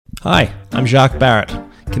Hi, I'm Jacques Barrett,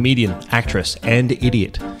 comedian, actress, and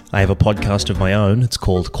idiot. I have a podcast of my own. It's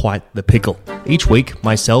called Quite the Pickle. Each week,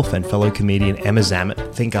 myself and fellow comedian Emma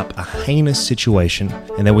Zammit think up a heinous situation,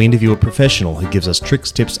 and then we interview a professional who gives us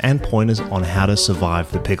tricks, tips, and pointers on how to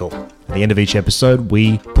survive the pickle. At the end of each episode,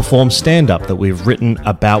 we perform stand-up that we've written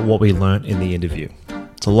about what we learnt in the interview.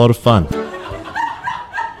 It's a lot of fun.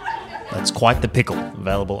 That's Quite the Pickle,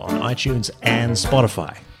 available on iTunes and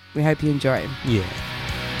Spotify. We hope you enjoy. Yeah.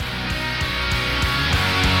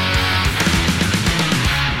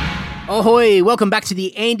 Ahoy! Welcome back to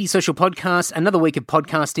the Andy Social Podcast, another week of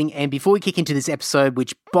podcasting. And before we kick into this episode,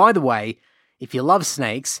 which, by the way, if you love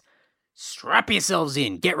snakes, strap yourselves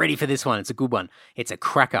in. Get ready for this one. It's a good one. It's a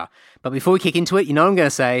cracker. But before we kick into it, you know what I'm going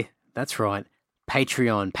to say? That's right.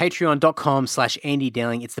 Patreon. Patreon.com/Andy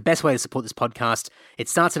Dowling. It's the best way to support this podcast. It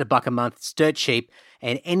starts at $1 a month. It's dirt cheap.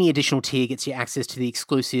 And any additional tier gets you access to the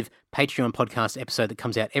exclusive Patreon podcast episode that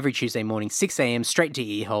comes out every Tuesday morning, 6 a.m, straight to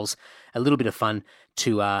your ear holes. A little bit of fun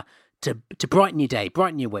to brighten your day,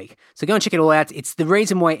 brighten your week. So go and check it all out. It's the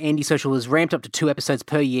reason why Andy Social has ramped up to 2 episodes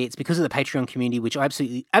per year. It's because of the Patreon community, which I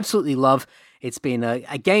absolutely love. It's been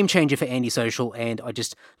a game changer for Andy Social, and I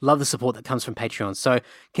just love the support that comes from Patreon. So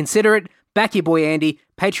consider it. Back your boy Andy.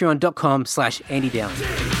 Patreon.com/Andy Dowling.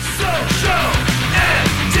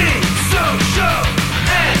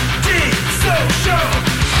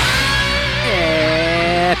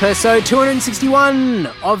 Episode 261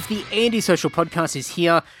 of the Andy Social Podcast is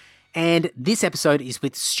here. And this episode is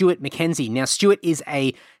with Stuart McKenzie. Now, Stuart is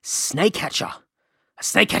a snake catcher. A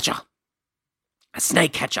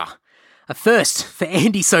first for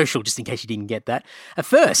Andy Social, just in case you didn't get that. A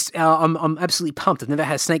first. I'm absolutely pumped. I've never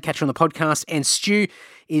had a snake catcher on the podcast. And Stu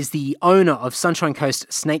is the owner of Sunshine Coast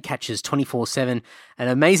Snake Catchers 24/7, an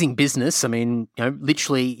amazing business. I mean,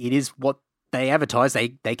 literally it is what they advertise.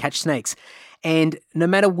 They catch snakes. And no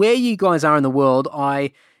matter where you guys are in the world,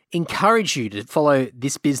 I encourage you to follow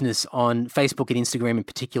this business on Facebook and Instagram in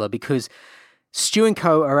particular, because Stu and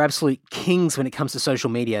Co are absolute kings when it comes to social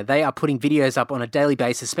media. They are putting videos up on a daily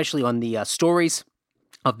basis, especially on the stories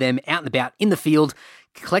of them out and about in the field,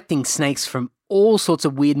 collecting snakes from all sorts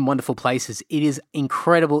of weird and wonderful places. It is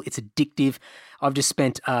incredible. It's addictive. I've just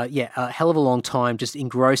spent a hell of a long time just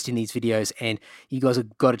engrossed in these videos, and you guys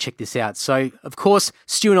have got to check this out. So, of course,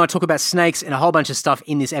 Stu and I talk about snakes and a whole bunch of stuff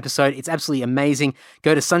in this episode. It's absolutely amazing.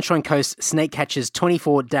 Go to Sunshine Coast Snake Catchers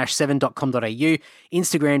 24/7.com.au.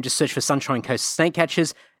 Instagram, just search for Sunshine Coast Snake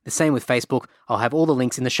Catchers. The same with Facebook. I'll have all the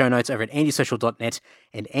links in the show notes over at andysocial.net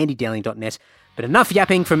and andydowling.net. But enough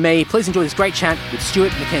yapping from me. Please enjoy this great chat with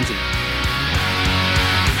Stuart McKenzie.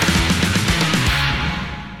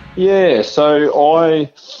 Yeah, so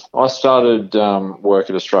I started work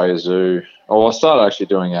at Australia Zoo. Well, I started actually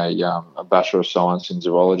doing a Bachelor of Science in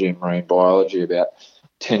Zoology and Marine Biology about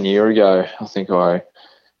 10 years ago. I think I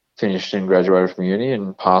finished and graduated from uni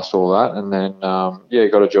and passed all that, and then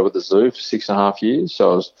got a job at the zoo for 6.5 years.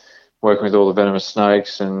 So I was working with all the venomous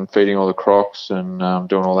snakes and feeding all the crocs and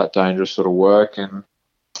doing all that dangerous sort of work. And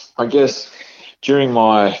I guess during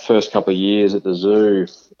my first couple of years at the zoo,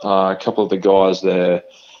 a couple of the guys there,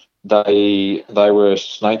 they were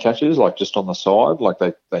snake catchers, like just on the side, like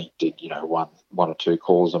they did, one or two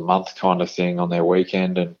calls a month kind of thing on their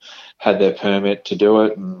weekend, and had their permit to do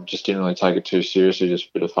it, and just didn't really take it too seriously, just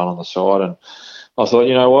a bit of fun on the side. And I thought,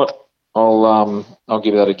 you know what, I'll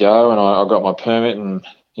give that a go, and I got my permit, and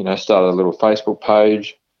started a little Facebook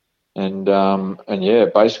page, and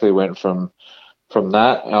basically went from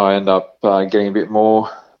that. I ended up getting a bit more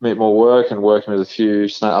work and working with a few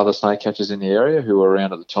other snake catchers in the area who were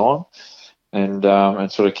around at the time, and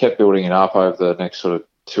sort of kept building it up over the next sort of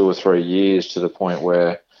 2 or 3 years, to the point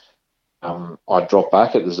where I dropped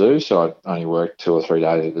back at the zoo. So I only worked 2 or 3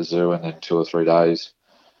 days at the zoo, and then 2 or 3 days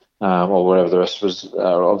or whatever the rest was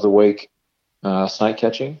of the week snake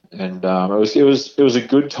catching. And it was a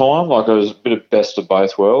good time. Like, it was a bit of best of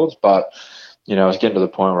both worlds, but I was getting to the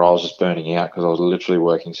point where I was just burning out, because I was literally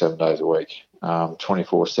working 7 days a week.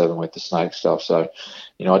 24/7 with the snake stuff. So,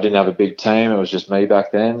 I didn't have a big team. It was just me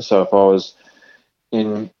back then. So if I was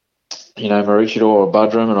in, Maroochydore or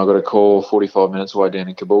Budrum, and I got a call 45 minutes away down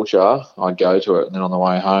in Caboolture, I'd go to it. And then on the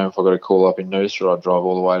way home, if I got a call up in Noosa, I'd drive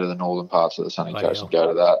all the way to the northern parts of the Sunny Coast and go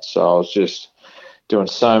to that. So I was just doing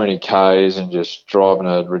so many Ks and just driving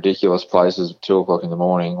to ridiculous places at 2 o'clock in the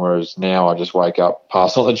morning, whereas now I just wake up,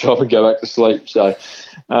 pass on the job, and go back to sleep. So,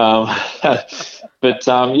 so it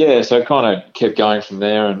kind of kept going from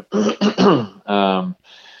there. And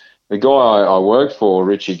the guy I worked for,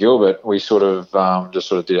 Richie Gilbert, we sort of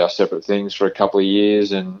did our separate things for a couple of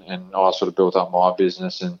years, and I sort of built up my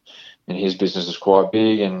business, and his business is quite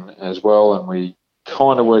big and as well, and we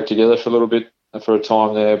kind of worked together for a little bit for a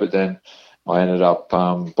time there, but then I ended up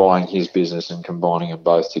buying his business and combining them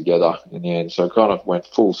both together in the end. So it kind of went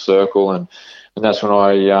full circle, and that's when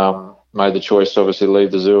I made the choice to obviously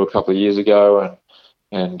leave the zoo a couple of years ago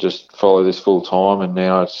and just follow this full time, and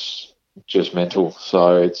now it's just mental.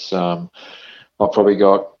 So it's I've probably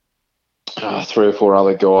got 3 or 4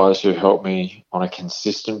 other guys who help me on a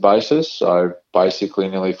consistent basis. So basically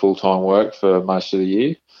nearly full-time work for most of the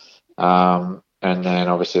year. And then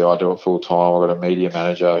obviously I do it full-time. I've got a media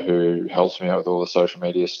manager who helps me out with all the social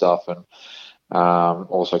media stuff and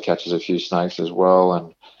also catches a few snakes as well.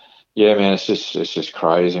 And yeah, man, it's just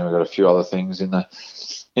crazy. And we've got a few other things in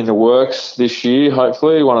the works this year,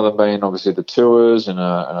 hopefully. One of them being obviously the tours and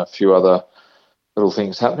a few other little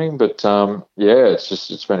things happening. But yeah,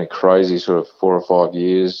 it's been a crazy sort of 4 or 5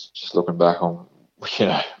 years. Just looking back on,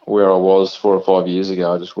 where I was 4 or 5 years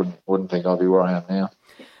ago, I just wouldn't think I'd be where I am now.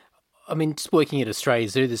 I mean, just working at Australia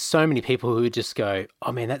Zoo, there's so many people who would just go,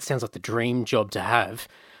 oh man, that sounds like the dream job to have.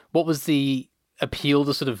 What was the appeal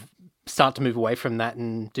to sort of start to move away from that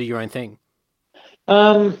and do your own thing?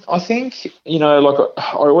 I think, I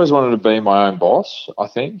always wanted to be my own boss, I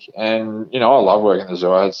think. And, I love working at the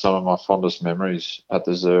zoo. I had some of my fondest memories at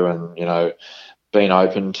the zoo and, being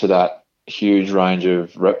open to that huge range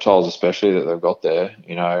of reptiles, especially that they've got there.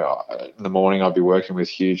 In the morning I'd be working with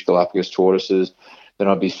huge Galapagos tortoises. Then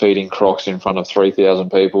I'd be feeding crocs in front of 3,000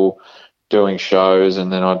 people, doing shows,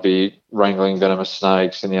 and then I'd be wrangling venomous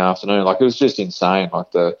snakes in the afternoon. Like, it was just insane,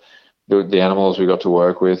 like the animals we got to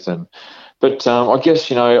work with. But I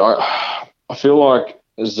guess, I feel like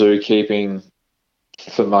zookeeping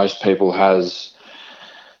for most people has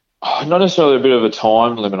not necessarily a bit of a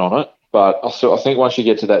time limit on it, but I think once you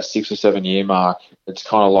get to that 6 or 7 year mark, it's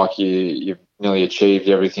kind of like you've nearly achieved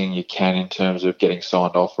everything you can in terms of getting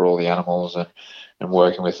signed off for all the animals and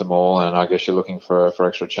working with them all. And I guess you're looking for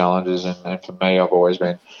extra challenges. And for me, I've always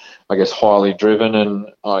been, I guess, highly driven. And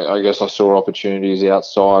I guess I saw opportunities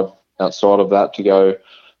outside of that to go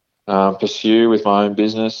pursue with my own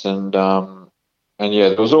business. And yeah,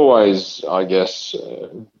 there was always, I guess,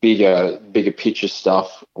 bigger picture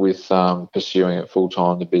stuff with pursuing it full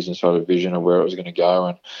time. The business had a vision of where it was going to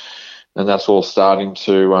go. And that's all starting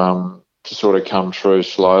to sort of come true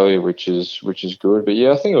slowly, which is good. But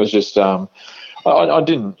yeah, I think it was just, I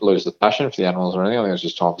didn't lose the passion for the animals or anything. I think it was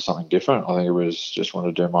just time for something different. I think it was just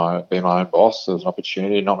wanted to be my own boss. There was an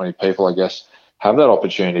opportunity. Not many people, I guess, have that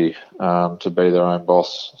opportunity to be their own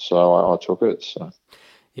boss. So I took it. So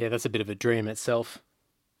yeah, that's a bit of a dream itself.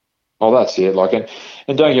 Oh, that's it. Like,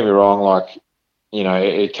 and don't get me wrong, like,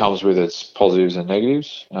 it comes with its positives and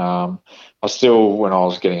negatives. I still, when I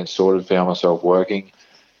was getting it sorted, found myself working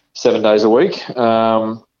 7 days a week.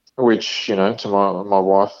 Which, to my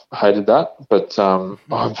wife hated that, but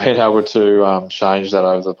I've been able to change that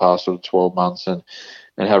over the past sort of 12 months and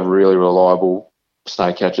have really reliable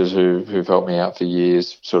snake catchers who've helped me out for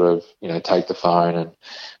years sort of, take the phone and,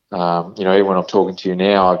 even when I'm talking to you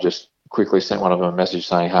now, I've just quickly sent one of them a message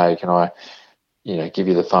saying, hey, can I, give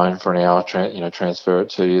you the phone for an hour, transfer it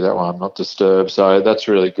to you, that way I'm not disturbed. So that's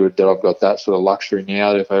really good that I've got that sort of luxury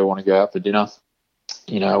now that if I want to go out for dinner,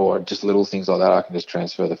 or just little things like that, I can just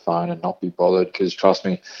transfer the phone and not be bothered. Because trust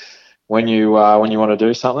me, when you want to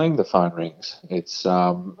do something, the phone rings. It's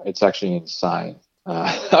actually insane.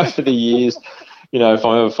 Over the years, if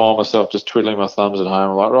I ever find myself just twiddling my thumbs at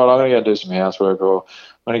home, I'm like, right, I'm going to go do some housework, or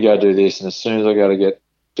I'm going to go do this, and as soon as I go to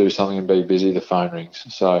do something and be busy, the phone rings.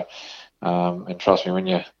 So, and trust me, when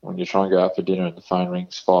you try and go out for dinner and the phone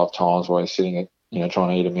rings 5 times while you're sitting at trying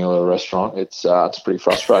to eat a meal at a restaurant, it's pretty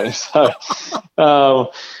frustrating. So,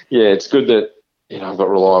 yeah, it's good that, I've got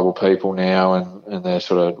reliable people now and they're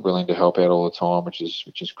sort of willing to help out all the time, which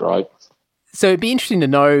is great. So it'd be interesting to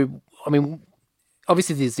know, I mean,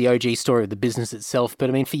 obviously there's the OG story of the business itself, but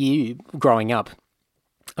I mean, for you growing up,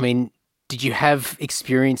 I mean, did you have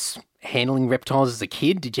experience handling reptiles as a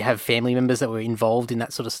kid? Did you have family members that were involved in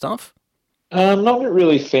that sort of stuff? Not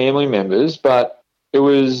really family members, but it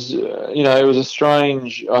was, it was a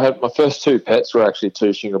strange. I had my first 2 pets were actually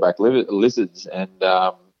 2 shingleback lizards, and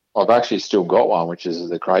I've actually still got one, which is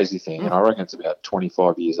the crazy thing, and I reckon it's about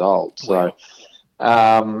 25 years old. So,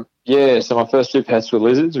 so my first 2 pets were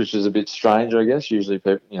lizards, which is a bit strange, I guess. Usually,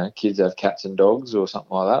 people, kids have cats and dogs or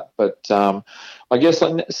something like that. But I guess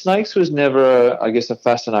snakes was never, a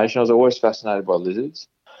fascination. I was always fascinated by lizards.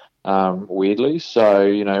 Weirdly, so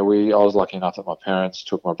I was lucky enough that my parents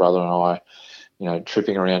took my brother and I,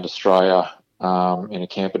 tripping around Australia in a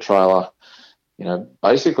camper trailer,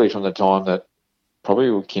 basically from the time that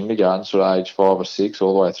probably kindergarten, sort of age 5 or 6,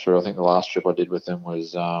 all the way through. I think the last trip I did with them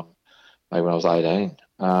was maybe when I was 18.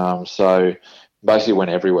 So basically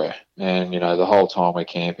went everywhere. And, the whole time we're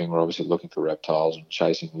camping, we're obviously looking for reptiles and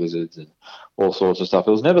chasing lizards and all sorts of stuff.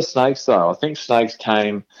 It was never snakes, though. I think snakes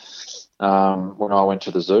came when I went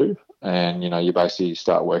to the zoo, and, you basically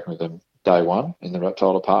start working with them day one in the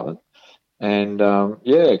reptile department. And,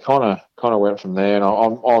 kind of went from there. And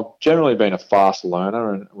I've generally been a fast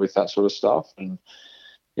learner and with that sort of stuff. And,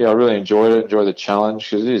 I really enjoyed it, enjoy the challenge,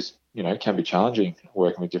 because it is, it can be challenging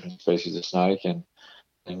working with different species of snake. And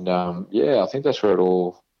I think that's where it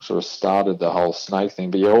all sort of started, the whole snake thing.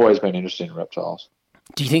 But you've always been interested in reptiles.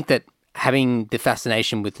 Do you think that having the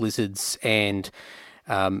fascination with lizards and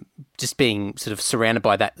just being sort of surrounded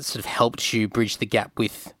by that sort of helped you bridge the gap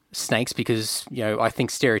with snakes? Because, I think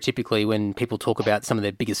stereotypically when people talk about some of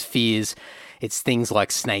their biggest fears, it's things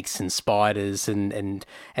like snakes and spiders and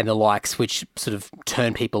the likes, which sort of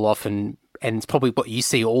turn people off, and it's probably what you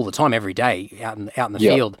see all the time, every day out in the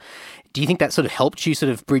field. Do you think that sort of helped you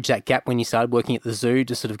sort of bridge that gap when you started working at the zoo,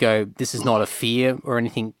 to sort of go, this is not a fear or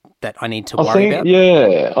anything that I need to worry about?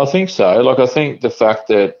 Yeah, I think so. Like, I think the fact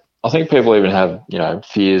that, I think people even have,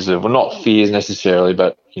 fears of, well, not fears necessarily,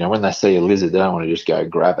 but, when they see a lizard, they don't want to just go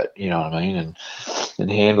grab it, you know what I mean,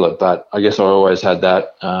 and handle it. But I guess I always had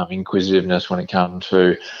that inquisitiveness when it comes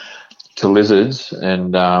to lizards.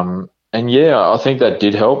 And I think that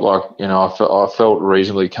did help. Like, I felt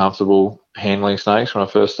reasonably comfortable handling snakes when I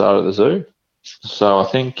first started at the zoo. So I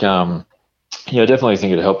think, definitely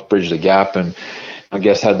think it helped bridge the gap, and I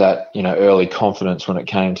guess had that, early confidence when it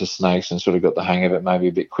came to snakes, and sort of got the hang of it maybe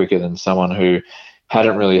a bit quicker than someone who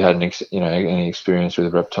hadn't really had any experience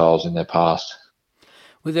with reptiles in their past.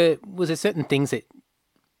 Was there certain things that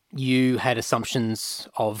you had assumptions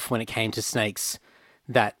of when it came to snakes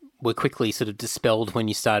that were quickly sort of dispelled when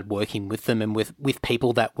you started working with them and with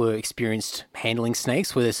people that were experienced handling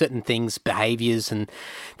snakes? Were there certain things, behaviours and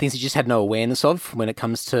things you just had no awareness of when it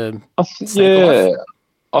comes to snake life?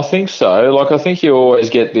 I think so. Like, I think you always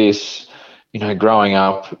get this, growing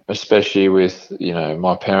up, especially with,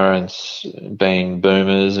 my parents being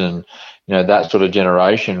boomers and, that sort of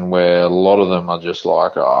generation, where a lot of them are just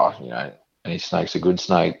like, any snake's a good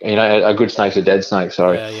snake. A good snake's a dead snake,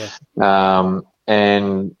 sorry. Yeah.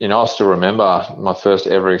 And, I still remember my first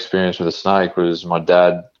ever experience with a snake was my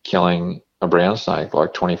dad killing a brown snake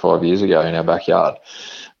like 25 years ago in our backyard.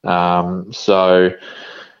 And,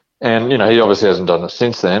 he obviously hasn't done it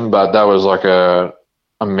since then, but that was like a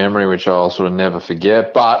memory which I'll sort of never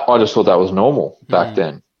forget. But I just thought that was normal back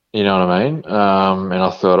then, you know what I mean? And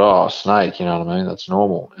I thought, snake, you know what I mean? That's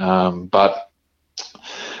normal. But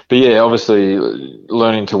yeah, obviously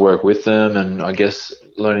learning to work with them, and I guess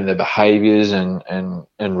learning their behaviours and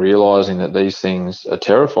realising that these things are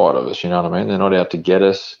terrified of us, you know what I mean? They're not out to get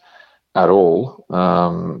us at all.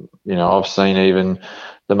 I've seen even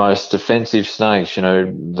the most defensive snakes,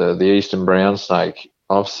 the eastern brown snake,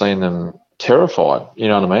 I've seen them terrified, you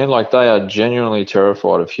know what I mean? Like, they are genuinely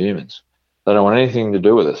terrified of humans. They don't want anything to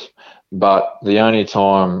do with us. But the only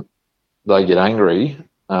time they get angry,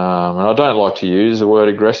 and I don't like to use the word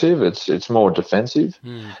aggressive, it's more defensive.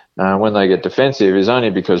 When they get defensive is only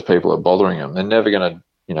because people are bothering them. They're never going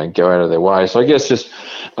to, go out of their way. So I guess just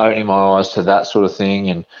opening my eyes to that sort of thing,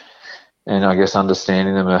 and I guess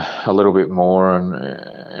understanding them a little bit more. And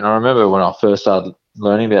I remember when I first started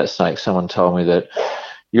learning about snakes, someone told me that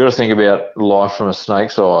you got to think about life from a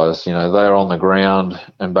snake's eyes. They're on the ground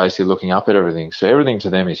and basically looking up at everything. So everything to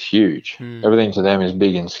them is huge. Everything to them is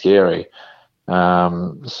big and scary.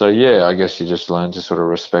 I guess you just learn to sort of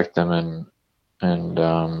respect them and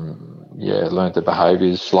learn their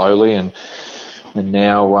behaviours slowly, and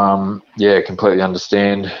now completely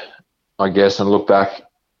understand, I guess, and look back,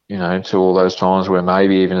 to all those times where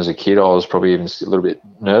maybe even as a kid I was probably even a little bit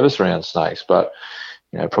nervous around snakes, but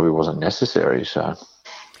it probably wasn't necessary. So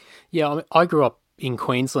yeah, I grew up in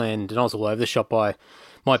Queensland and I was all over the shop.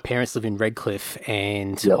 My parents live in Redcliffe,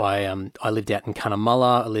 and I lived out in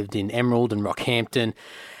Cunnamulla. I lived in Emerald and Rockhampton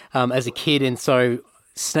as a kid, and so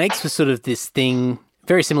snakes was sort of this thing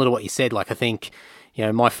very similar to what you said. Like, I think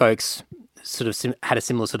my folks sort of had a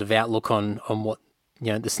similar sort of outlook on what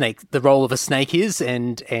the role of a snake is,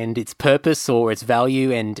 and its purpose or its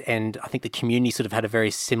value, and I think the community sort of had a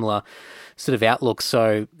very similar sort of outlook.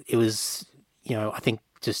 So it was, I think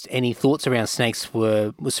just any thoughts around snakes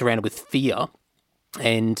were surrounded with fear.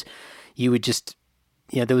 And you would just,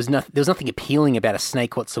 there was nothing appealing about a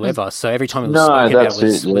snake whatsoever. So every time it was spoken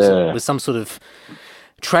about was some sort of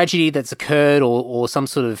tragedy that's occurred, or some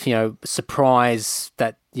sort of, surprise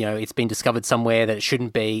that, it's been discovered somewhere that it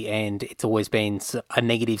shouldn't be. And it's always been a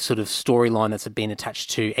negative sort of storyline that's been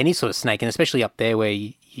attached to any sort of snake. And especially up there where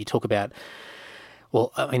you talk about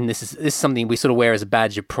Well, I mean, this is something we sort of wear as a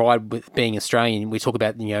badge of pride with being Australian. We talk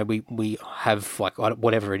about, we have like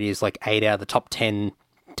whatever it is, like 8 out of the top 10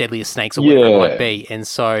 deadliest snakes or whatever it might be. And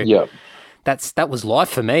so Yeah. that was life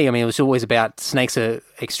for me. I mean, it was always about snakes are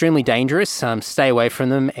extremely dangerous. Stay away from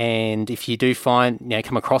them. And if you do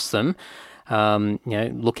come across them,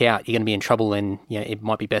 look out, you're going to be in trouble. And, it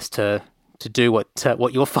might be best to do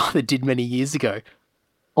what your father did many years ago.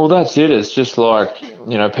 Well, that's it. It's just like,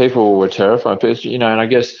 people were terrified. And I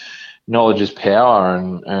guess knowledge is power,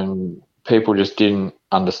 and people just didn't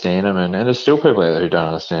understand them. And there's still people out there who don't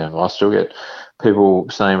understand. I still get people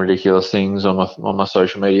saying ridiculous things on my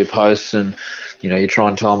social media posts, and, you try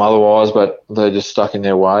and tell them otherwise, but they're just stuck in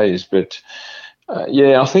their ways. But, I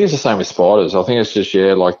think it's the same with spiders. I think it's just,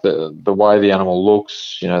 like the way the animal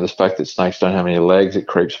looks, the fact that snakes don't have any legs, it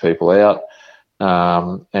creeps people out.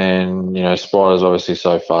 And spiders obviously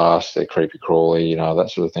so fast, they're creepy crawly, that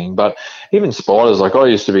sort of thing. But even spiders, like I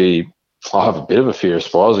have a bit of a fear of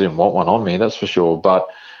spiders. I didn't want one on me, that's for sure. But,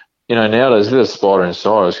 nowadays, if there's a spider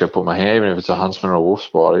inside, I just got to put my hand, even if it's a huntsman or a wolf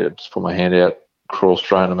spider, I just put my hand out, crawl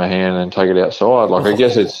straight into my hand and then take it outside. Like, I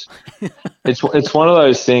guess it's one of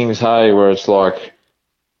those things, hey, where it's like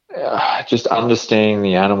just understanding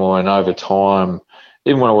the animal, and over time,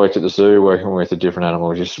 even when I worked at the zoo, working with a different animal,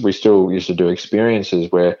 we still used to do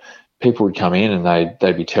experiences where people would come in and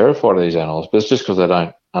they'd be terrified of these animals, but it's just because they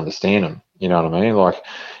don't understand them. You know what I mean? Like,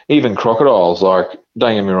 even crocodiles, like,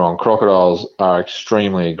 don't get me wrong, crocodiles are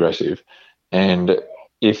extremely aggressive, and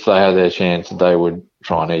if they had their chance, they would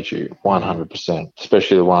try and eat you 100%,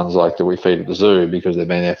 especially the ones like that we feed at the zoo, because they've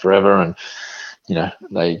been there forever, and,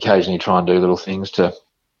 they occasionally try and do little things to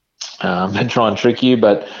and try and trick you.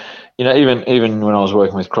 But even when I was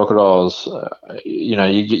working with crocodiles,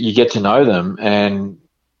 you get to know them, and,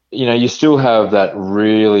 you still have that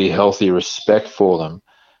really healthy respect for them.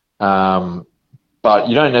 But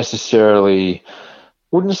you don't necessarily,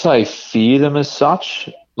 wouldn't say fear them as such.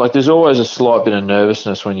 Like, there's always a slight bit of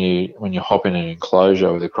nervousness when you hop in an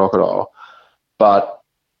enclosure with a crocodile, but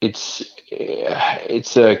it's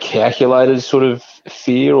a calculated sort of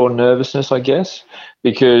fear or nervousness, I guess,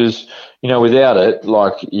 because, without it,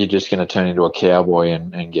 like, you're just going to turn into a cowboy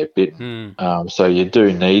and get bitten. So you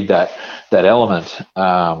do need that element.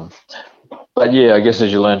 But I guess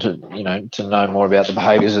as you learn to know more about the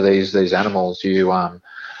behaviours of these animals, you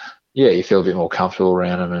feel a bit more comfortable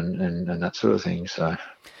around them and that sort of thing. So,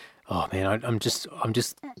 oh man, I'm just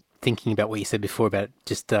thinking about what you said before about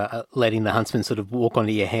just letting the huntsman sort of walk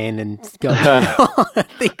onto your hand and go. I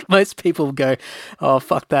think most people go, "Oh,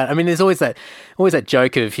 fuck that." I mean, there's always that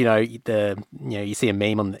joke of you see a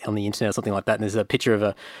meme on the internet or something like that, and there's a picture of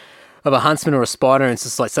a huntsman or a spider, and it's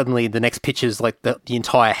just like suddenly the next picture is like the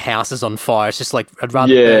entire house is on fire. It's just like, I'd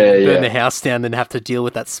rather burn the house down than have to deal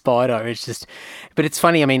with that spider. It's just, but it's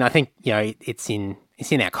funny. I mean, I think it's in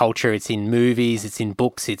our culture, it's in movies, it's in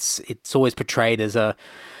books. It's always portrayed as a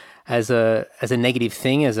negative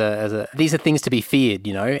thing, as a these are things to be feared,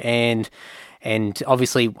 and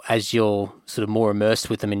obviously as you're sort of more immersed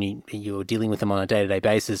with them and you're dealing with them on a day-to-day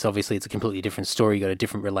basis, obviously it's a completely different story. You got a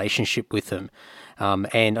different relationship with them,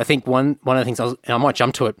 and I think one of the things I might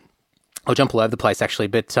jump to it. I'll jump all over the place actually,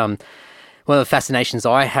 but one of the fascinations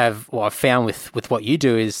I've found with what you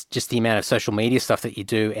do is just the amount of social media stuff that you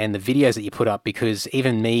do and the videos that you put up, because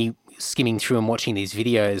even me skimming through and watching these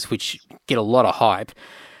videos, which get a lot of hype,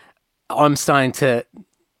 I'm starting to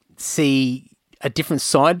see a different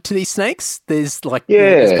side to these snakes. There's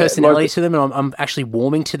there's personality to them, and I'm actually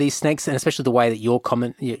warming to these snakes, and especially the way that you're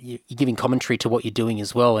giving commentary to what you're doing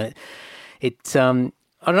as well. And it's I don't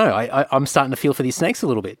know, I'm starting to feel for these snakes a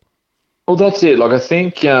little bit. Well, that's it. Like, I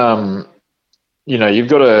think you've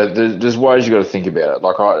got to. There's ways you've got to think about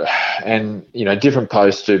it. Different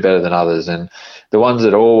posts do better than others, and the ones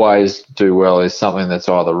that always do well is something that's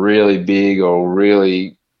either really big or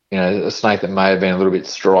really, a snake that may have been a little bit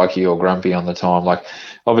striky or grumpy on the time. Like,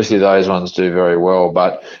 obviously those ones do very well,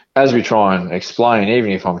 but as we try and explain,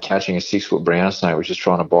 even if I'm catching a 6-foot brown snake which is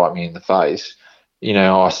trying to bite me in the face,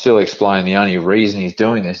 I still explain the only reason he's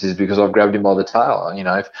doing this is because I've grabbed him by the tail,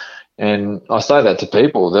 and I say that to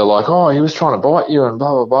people. They're like, "Oh, he was trying to bite you," and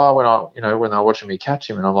blah blah blah. When they're watching me catch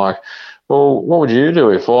him, and I'm like, "Well, what would you do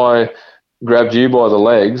if I grabbed you by the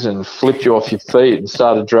legs and flipped you off your feet and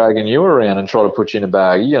started dragging you around and try to put you in a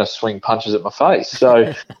bag? You're going to swing punches at my face."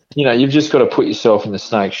 So, you've just got to put yourself in the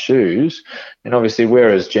snake's shoes, and obviously wear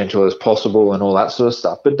as gentle as possible and all that sort of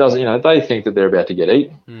stuff. But they think that they're about to get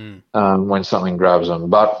eaten when something grabs them.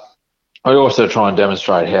 But I also try and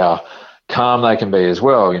demonstrate how calm they can be as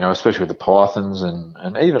well, especially with the pythons,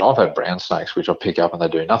 and even I've had brown snakes which I pick up and they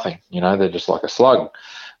do nothing. They're just like a slug.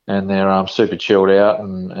 and they're super chilled out,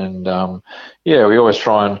 and we always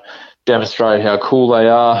try and demonstrate how cool they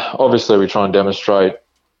are. Obviously, we try and demonstrate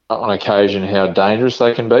on occasion how dangerous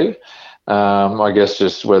they can be. I guess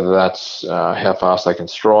just whether that's how fast they can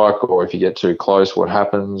strike, or if you get too close, what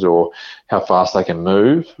happens, or how fast they can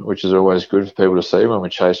move, which is always good for people to see when we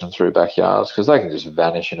chase them through backyards, because they can just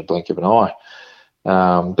vanish in a blink of an eye.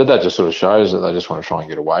 But that just sort of shows that they just want to try and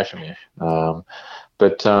get away from you.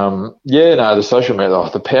 The social media,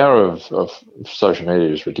 the power of social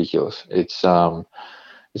media is ridiculous.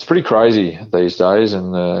 It's pretty crazy these days,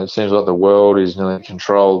 and it seems like the world is nearly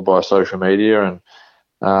controlled by social media, and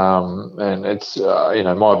it's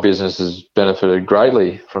my business has benefited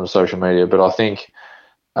greatly from social media, but I think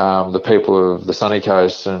the people of the sunny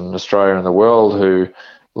coast and Australia and the world who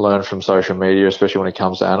learn from social media, especially when it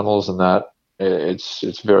comes to animals and that,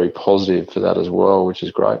 it's very positive for that as well, which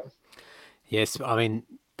is great. Yes, I mean,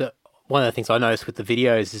 one of the things I noticed with the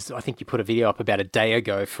videos is I think you put a video up about a day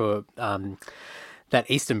ago for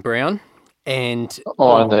that Eastern Brown. And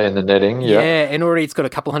in the netting, and already it's got a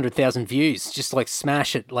couple 100,000 views. Just like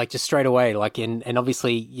smash it, like just straight away. Like and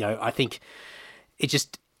obviously, I think it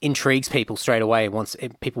just intrigues people straight away. Once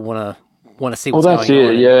people want to see what's going on. Well, that's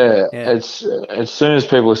it. Yeah, it's as soon as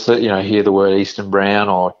people hear the word Eastern Brown,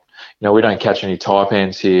 or we don't catch any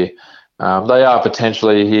taipans here. They are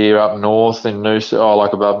potentially here up north in Noosa,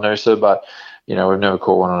 like above Noosa, but we've never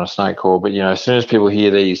caught one on a snake call. But as soon as people hear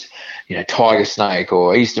these, tiger snake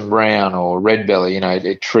or Eastern Brown or red belly,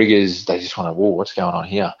 it triggers. They just want to, what's going on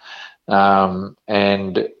here? And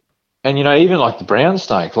even like the brown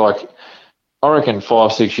snake, like I reckon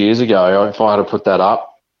 5-6 years ago, if I had to put that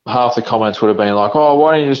up, half the comments would have been like, "Oh,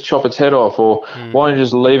 why don't you just chop its head off?" or "Why don't you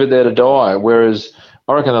just leave it there to die?" Whereas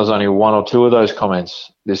I reckon there was only 1 or 2 of those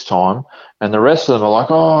comments this time, and the rest of them are like,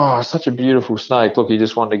 "Oh, such a beautiful snake. Look, he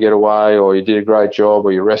just wanted to get away, or you did a great job,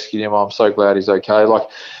 or you rescued him. I'm so glad he's okay." Like,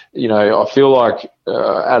 I feel like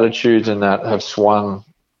attitudes and that have swung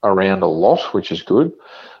around a lot, which is good,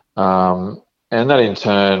 and that in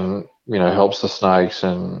turn, helps the snakes,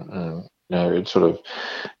 and it sort of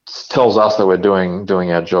tells us that we're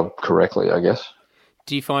doing our job correctly, I guess.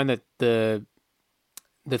 Do you find that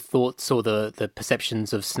the thoughts or the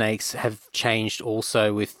perceptions of snakes have changed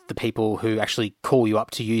also with the people who actually call you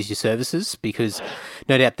up to use your services? Because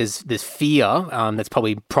no doubt there's fear that's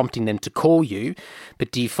probably prompting them to call you,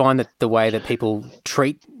 but do you find that the way that people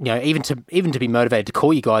treat, even to be motivated to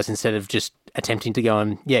call you guys instead of just attempting to go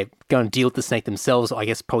and deal with the snake themselves, I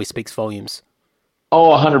guess probably speaks volumes?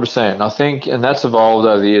 Oh, 100%. I think, and that's evolved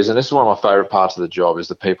over the years, and this is one of my favourite parts of the job is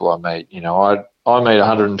the people I meet. I meet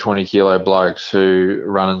 120 kilo blokes who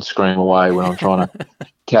run and scream away when I'm trying to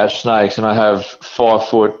catch snakes, and I have 5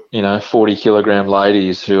 foot, 40 kilogram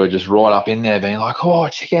ladies who are just right up in there being like, "Oh,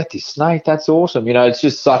 check out this snake, that's awesome." It's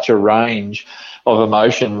just such a range of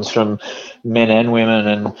emotions from men and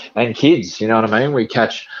women and kids. You know what I mean? We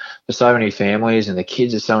catch for so many families, and the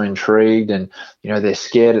kids are so intrigued, and they're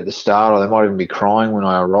scared at the start, or they might even be crying when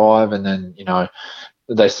I arrive, and then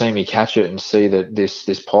they see me catch it and see that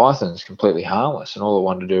this python is completely harmless, and all it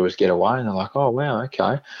wanted to do was get away, and they're like, "Oh wow,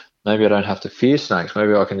 okay, maybe I don't have to fear snakes,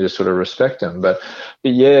 maybe I can just sort of respect them." But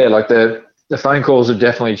yeah, like the phone calls have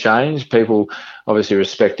definitely changed. People obviously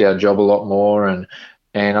respect our job a lot more, and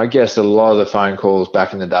I guess a lot of the phone calls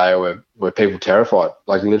back in the day were people terrified,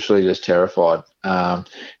 like literally just terrified,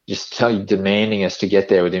 just demanding us to get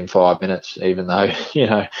there within 5 minutes, even though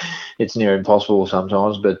it's near impossible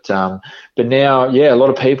sometimes. But now, a lot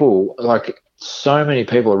of people, like so many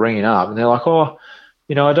people are ringing up, and they're like, "Oh,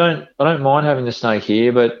 I don't mind having the snake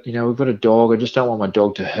here, but we've got a dog. I just don't want my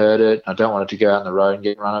dog to hurt it. I don't want it to go out on the road and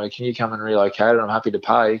get run over. Can you come and relocate it? I'm happy to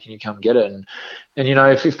pay. Can you come get it?" And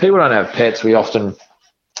if people don't have pets, we often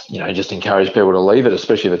just encourage people to leave it,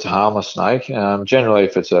 especially if it's a harmless snake. Generally,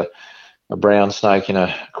 if it's a brown snake in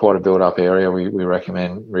quite a built-up area, we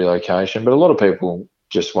recommend relocation. But a lot of people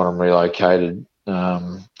just want them relocated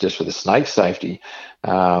just for the snake's safety.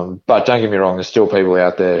 But don't get me wrong, there's still people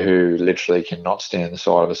out there who literally cannot stand the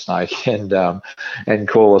sight of a snake and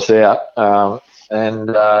call us out. So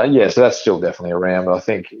that's still definitely around. But I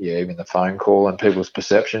think, even the phone call and people's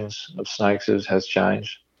perceptions of snakes has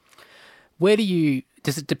changed.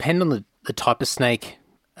 Does it depend on the type of snake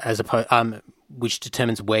as opposed, which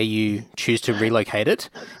determines where you choose to relocate it?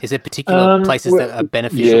 Is there particular places that are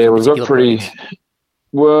beneficial? Yeah, we've got pretty.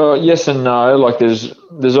 Well, yes and no. Like there's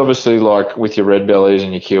obviously, like with your red bellies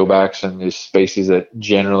and your keelbacks and there's species that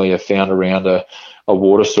generally are found around a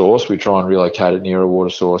water source. We try and relocate it near a water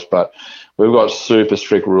source, but we've got super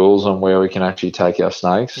strict rules on where we can actually take our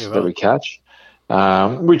snakes that we catch,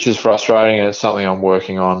 which is frustrating. And it's something I'm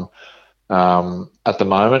working on at the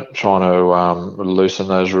moment, trying to loosen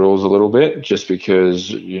those rules a little bit, just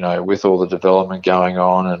because, with all the development going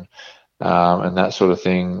on and that sort of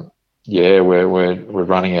thing, we're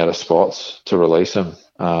running out of spots to release them.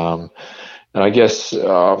 And I guess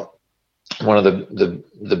one of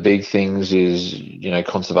the big things is,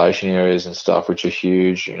 conservation areas and stuff, which are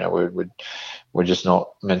huge. We're just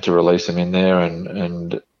not meant to release them in there,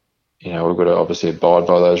 and we've got to obviously abide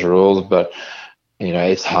by those rules. But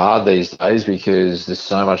it's hard these days because there's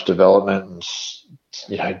so much development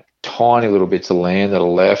and tiny little bits of land that are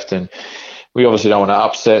left, and we obviously don't want to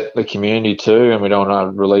upset the community too, and we don't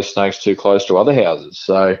want to release snakes too close to other houses.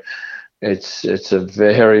 So it's a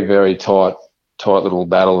very, very tight little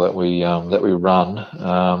battle that we run.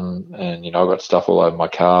 And I've got stuff all over my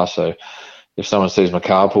car, so if someone sees my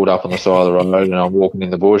car pulled up on the side of the road and I'm walking in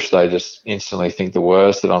the bush, they just instantly think the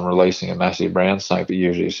worst, that I'm releasing a massive brown snake, but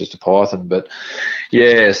usually it's just a python. But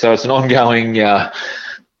yeah, so it's an ongoing, you're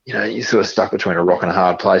sort of stuck between a rock and a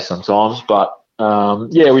hard place sometimes. But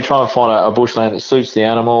we try and find a bushland that suits the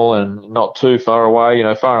animal and not too far away,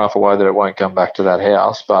 far enough away that it won't come back to that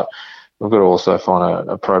house. But we've got to also find an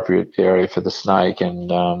appropriate area for the snake.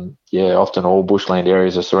 And often all bushland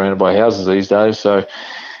areas are surrounded by houses these days. So,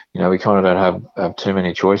 we kind of don't have too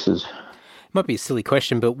many choices. Might be a silly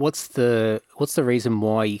question, but what's the reason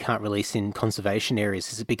why you can't release in conservation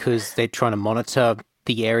areas? Is it because they're trying to monitor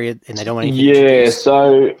the area and they don't want anything introduced?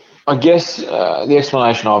 So I guess the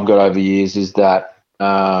explanation I've got over years is that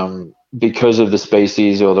because of the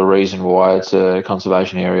species or the reason why it's a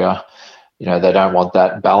conservation area, they don't want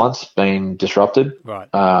that balance being disrupted. Right.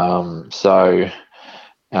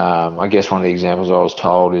 I guess one of the examples I was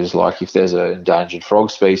told is, like, if there's an endangered frog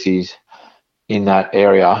species in that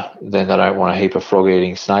area, then they don't want a heap of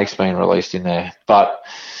frog-eating snakes being released in there. But,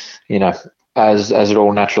 as it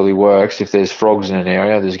all naturally works, if there's frogs in an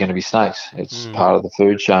area, there's going to be snakes. It's part of the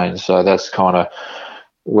food chain. So that's kind of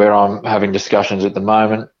where I'm having discussions at the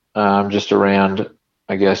moment, just around,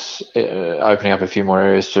 I guess, opening up a few more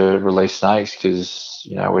areas to release snakes, because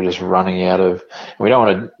we're just running out of. We don't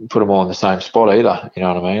want to put them all in the same spot either. You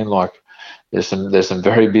know what I mean? Like, there's some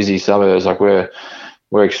very busy suburbs. Like, we're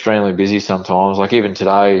extremely busy sometimes. Like, even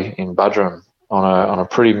today in Buderim, on a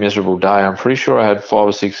pretty miserable day, I'm pretty sure I had 5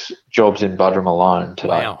 or 6 jobs in Buderim alone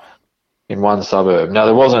today. Wow. In one suburb. Now,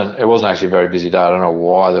 it wasn't actually a very busy day. I don't know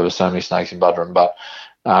why there were so many snakes in Buderim, but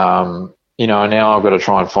now I've got to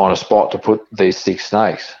try and find a spot to put these 6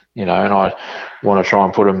 snakes, and I want to try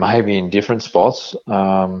and put them maybe in different spots,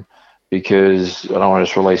 because I don't want to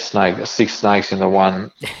just release 6 snakes in the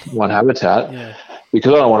one habitat,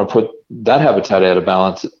 because I don't want to put that habitat out of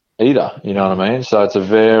balance either. You know what I mean? So it's a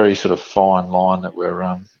very sort of fine line that we're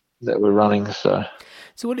running. So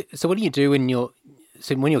what do you do when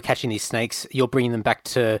you're catching these snakes? You're bringing them back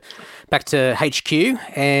to HQ,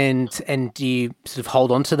 and do you sort of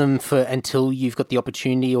hold on to them until you've got the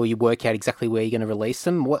opportunity, or you work out exactly where you're going to release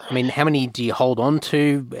them? How many do you hold on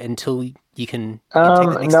to until you can take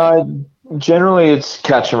the next step? Generally it's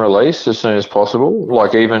catch and release as soon as possible,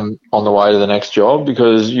 like even on the way to the next job,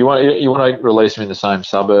 because you want to release them in the same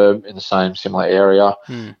suburb, in the same similar area.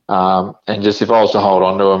 And just, if I was to hold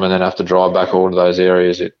on to them and then have to drive back all to those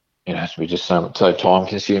areas, it has to be just so time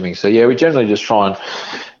consuming. So we generally just try and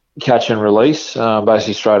catch and release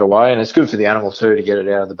basically straight away, and it's good for the animal too to get it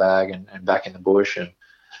out of the bag and back in the bush.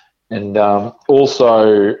 And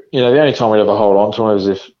also, the only time we'd ever hold on to it is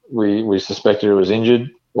if we suspected it was injured,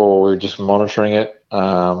 or we're just monitoring it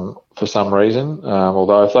for some reason.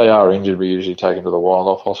 Although if they are injured, we usually take them to the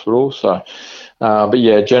wildlife hospital. So, but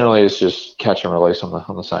generally it's just catch and release on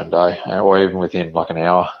the same day, or even within like an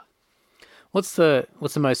hour. What's the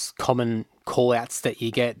most common call outs that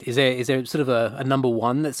you get? Is there sort of a number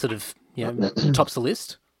one that sort of tops the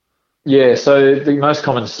list? Yeah, so the most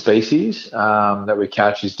common species that we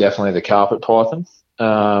catch is definitely the carpet python.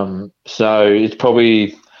 So it's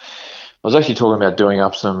probably. I was actually talking about doing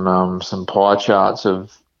up some pie charts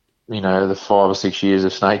of, the 5 or 6 years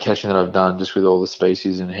of snake catching that I've done, just with all the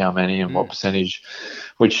species and how many and what percentage,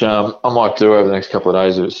 which I might do over the next couple of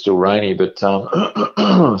days if it's still rainy. But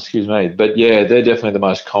excuse me. But they're definitely the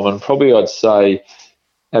most common. Probably I'd say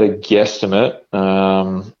at a guesstimate,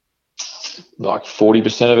 like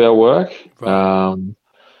 40% of our work. Right.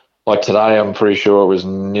 Like today, I'm pretty sure it was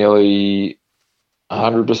nearly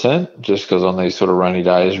 100%, just because on these sort of rainy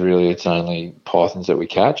days, really, it's only pythons that we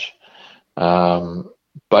catch. But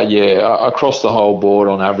across the whole board,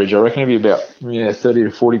 on average, I reckon it'd be about 30 to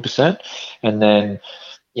 40%. And then,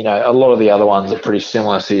 a lot of the other ones are pretty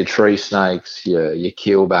similar. So your tree snakes, your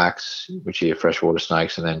keelbacks, which are your freshwater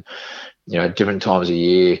snakes, and then, different times of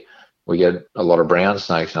year, we get a lot of brown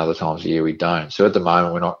snakes, and other times of the year we don't. So at the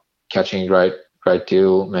moment, we're not catching a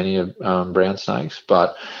many of brown snakes,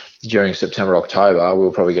 but during September, October, we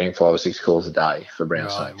were probably getting 5 or 6 calls a day for brown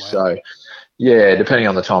snakes. Wow. So, yeah, depending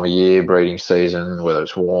on the time of year, breeding season, whether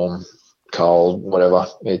it's warm, cold, whatever,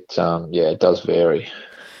 it does vary.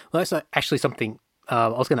 Well, that's actually something I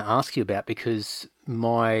was going to ask you about, because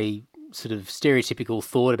my sort of stereotypical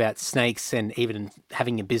thought about snakes, and even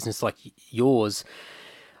having a business like yours,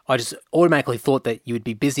 I just automatically thought that you would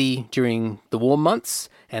be busy during the warm months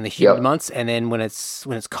and the humid months, and then when it's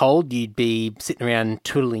cold, you'd be sitting around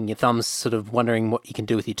twiddling your thumbs, sort of wondering what you can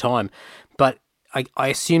do with your time. But I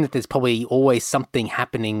assume that there's probably always something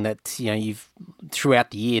happening that, you've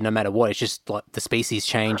throughout the year, no matter what. It's just like the species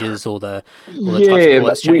changes or the types of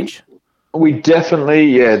birds change. We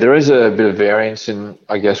definitely, there is a bit of variance in,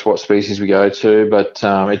 I guess, what species we go to, but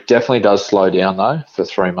it definitely does slow down, though, for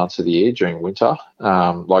 3 months of the year during winter,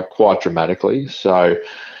 like quite dramatically. So,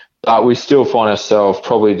 but we still find ourselves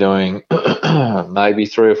probably doing maybe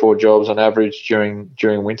 3 or 4 jobs on average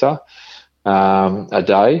during winter a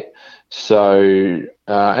day. So,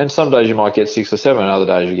 and some days you might get 6 or 7, and other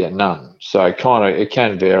days you get none. So it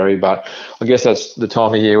can vary, but I guess that's the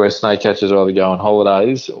time of year where snake catchers either go on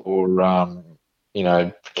holidays or,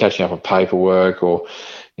 catching up on paperwork, or,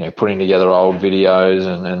 putting together old videos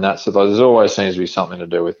and that sort of. There's always seems to be something to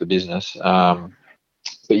do with the business. But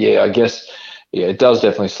yeah, I guess, it does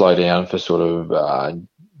definitely slow down for sort of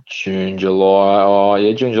June, July,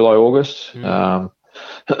 August.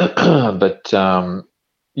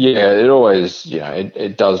 It always,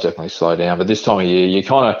 it does definitely slow down. But this time of year, you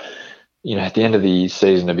kind of, at the end of the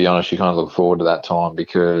season, to be honest, you kind of look forward to that time,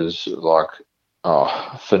 because for 8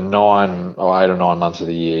 or 9 months of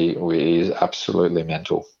the year, it is absolutely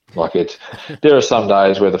mental. There are some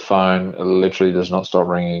days where the phone literally does not stop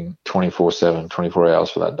ringing 24/7, 24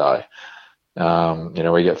 hours for that day.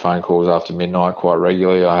 We get phone calls after midnight quite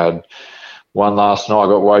regularly. I had one last night. I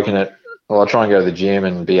got woken at, I try and go to the gym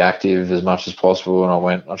and be active as much as possible,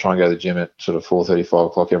 and I try and go to the gym at sort of 4:30, 5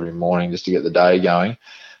 o'clock every morning just to get the day going.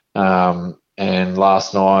 And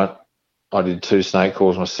last night I did 2 snake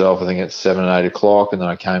calls myself, I think at 7 and 8 o'clock, and then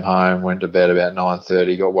I came home, went to bed about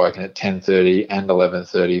 9:30, got woken at 10:30 and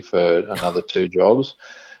 11:30 for another 2 jobs,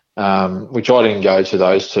 which I didn't go to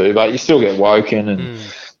those 2, but you still get woken and,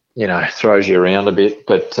 throws you around a bit.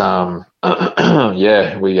 But,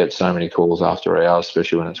 we get so many calls after hours,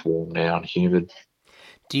 especially when it's warm now and humid.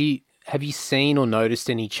 Have you seen or noticed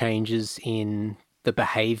any changes in the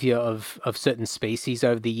behavior of certain species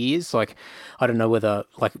over the years? Like, I don't know whether,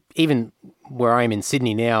 like, even where I am in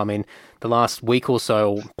Sydney now, I mean, the last week or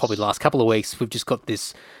so, or probably the last couple of weeks, we've just got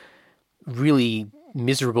this really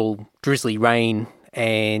miserable drizzly rain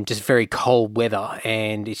and just very cold weather,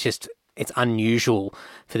 and it's unusual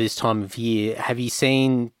for this time of year. Have you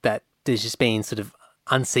seen that there's just been sort of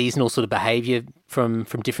unseasonal sort of behavior from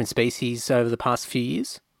different species over the past few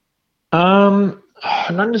years?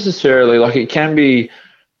 Not necessarily. Like, it can be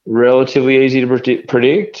relatively easy to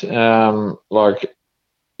predict. I've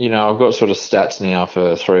got sort of stats now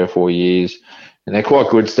for 3 or 4 years, and they're quite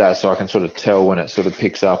good stats, so I can sort of tell when it sort of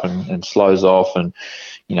picks up and slows off. And,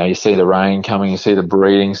 you see the rain coming, you see the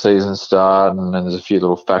breeding season start, and then there's a few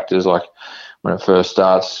little factors, like when it first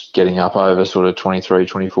starts getting up over sort of 23,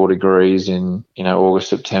 24 degrees in, August,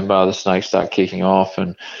 September, the snakes start kicking off.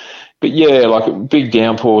 But yeah, like big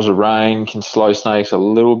downpours of rain can slow snakes a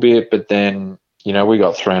little bit, but then, we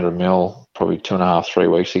got 300 mil probably 2.5, 3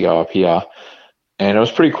 weeks ago up here, and it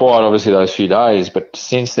was pretty quiet obviously those few days, but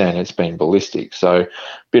since then it's been ballistic. So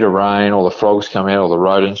bit of rain, all the frogs come out, all the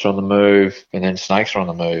rodents are on the move, and then snakes are on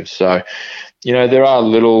the move. So, there are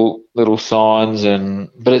little signs,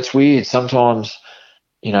 but it's weird. Sometimes,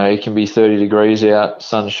 it can be 30 degrees out,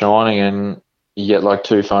 sun's shining, and you get like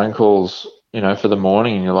 2 phone calls, for the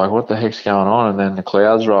morning, and you're like, what the heck's going on? And then the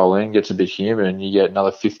clouds roll in, gets a bit humid, and you get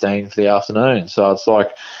another 15 for the afternoon. So it's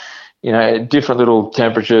like, different little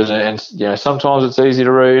temperatures, and sometimes it's easy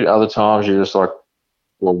to read. Other times you're just like,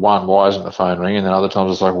 well, one, why isn't the phone ringing? And then other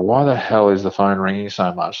times it's like, why the hell is the phone ringing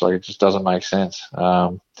so much? Like, it just doesn't make sense.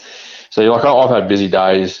 So you're like, I've had busy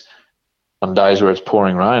days on days where it's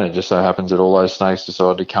pouring rain. It just so happens that all those snakes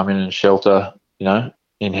decide to come in and shelter,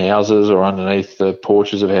 in houses or underneath the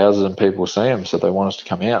porches of houses, and people see them, so they want us to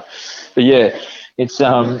come out. But yeah, it's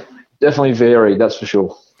definitely varied, that's for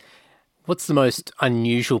sure. What's the most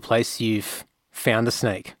unusual place you've found a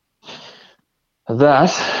snake?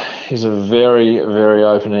 That is a very, very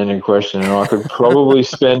open-ended question, and I could probably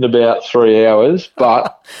spend about 3 hours,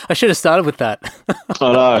 but... I should have started with that.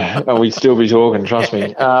 I know, and we'd still be talking, trust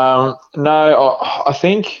me. No, I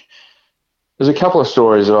think there's a couple of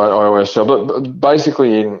stories that I always tell, but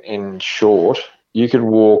basically, in short, you could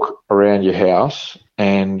walk around your house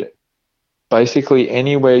and basically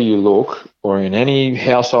anywhere you look, or in any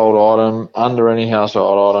household item, under any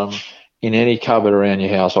household item, in any cupboard around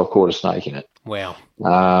your house, I've caught a snake in it. Wow.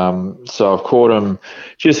 So I've caught them,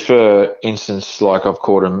 just for instance, like I've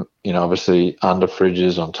caught them, obviously under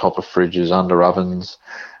fridges, on top of fridges, under ovens,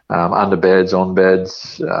 under beds, on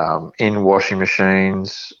beds, in washing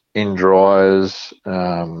machines, in dryers,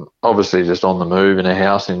 obviously just on the move in a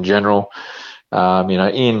house in general.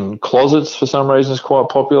 In closets for some reason is quite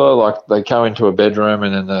popular. Like they come into a bedroom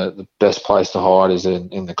and then the best place to hide is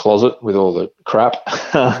in the closet with all the crap.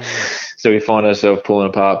 So we find ourselves pulling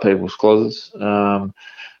apart people's closets.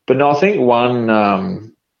 But no, I think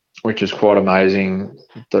one which is quite amazing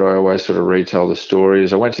that I always sort of retell the story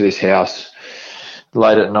is I went to this house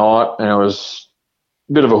late at night and it was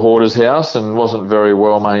a bit of a hoarder's house and wasn't very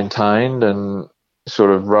well maintained and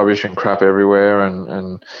sort of rubbish and crap everywhere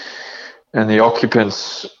and the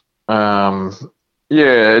occupants,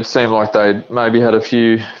 it seemed like they maybe had a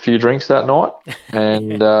few drinks that night,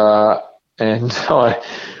 and I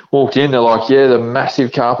walked in. They're like, "Yeah, the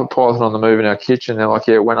massive carpet python on the move in our kitchen." They're like,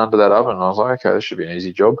 "Yeah, it went under that oven." And I was like, "Okay, this should be an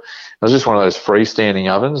easy job." It was just one of those freestanding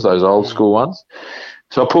ovens, those old school ones.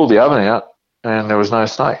 So I pulled the oven out, and there was no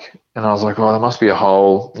snake. And I was like, "Oh, there must be a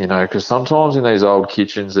hole," because sometimes in these old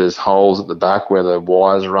kitchens there's holes at the back where the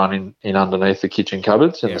wires run in underneath the kitchen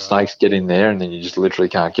cupboards, and the snakes get in there, and then you just literally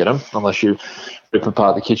can't get them unless you rip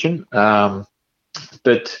apart the kitchen.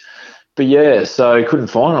 But yeah, so I couldn't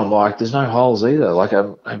find them. I'm like, there's no holes either. Like,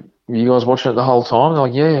 you guys watching it the whole time? They're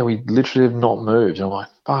like, yeah, we literally have not moved. And I'm like,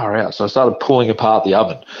 far out. So I started pulling apart the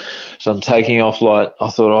oven. So I'm taking off, like, I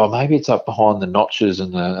thought, oh, maybe it's up behind the notches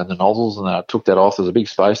and the nozzles. And then I took that off. There's a big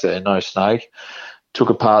space there, no snake. Took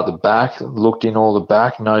apart the back, looked in all the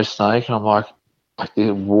back, no snake. And I'm like,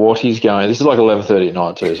 what is going on? This is like 11:30 at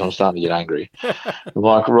night too, so I'm starting to get angry. I'm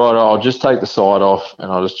like, right, I'll just take the side off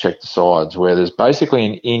and I'll just check the sides where there's basically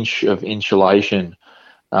an inch of insulation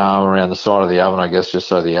around the side of the oven, I guess, just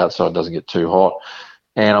so the outside doesn't get too hot.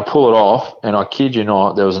 And I pull it off, and I kid you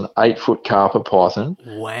not, there was an 8-foot carpet python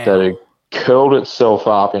that had curled itself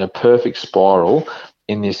up in a perfect spiral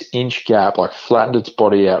in this inch gap, like flattened its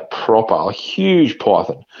body out proper, a huge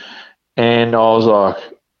python. And I was like,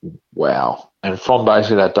 wow. And from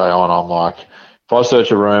basically that day on, I'm like, if I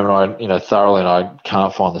search a room and I, thoroughly and I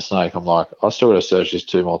can't find the snake, I'm like, I still got to search this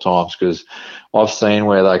 2 more times because I've seen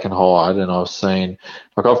where they can hide, and I've seen,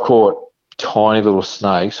 like, I've caught tiny little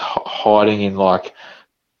snakes hiding in like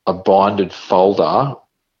a binded folder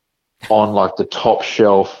on like the top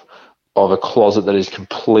shelf of a closet that is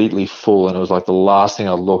completely full, and it was like the last thing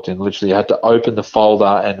I looked, and literally I had to open the folder,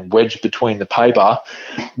 and wedged between the paper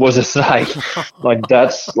was a snake.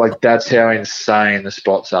 that's how insane the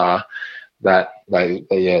spots are that they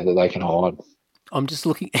can hide. I'm just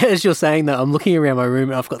looking, as you're saying that, I'm looking around my room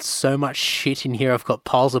and I've got so much shit in here. I've got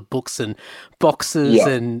piles of books and boxes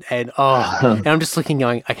and I'm just looking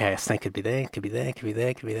going, okay, a snake could be there, could be there, could be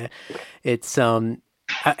there, could be there. It's, and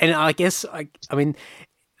I guess, I mean,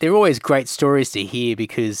 they're always great stories to hear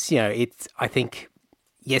because, it's, I think,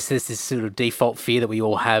 yes, there's this sort of default fear that we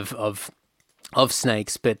all have of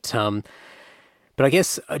snakes, but I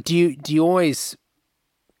guess, do you always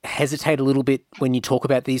hesitate a little bit when you talk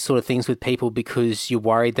about these sort of things with people because you're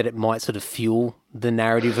worried that it might sort of fuel the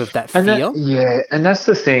narrative of that fear? And that's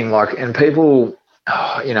the thing, like, and people,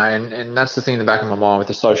 and that's the thing in the back of my mind with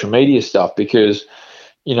the social media stuff, because,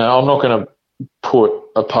 I'm not going to put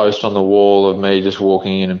a post on the wall of me just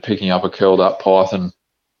walking in and picking up a curled up python,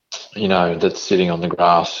 that's sitting on the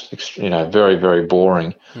grass, very, very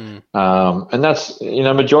boring. And that's,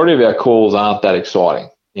 majority of our calls aren't that exciting.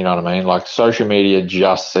 You know what I mean? Like, social media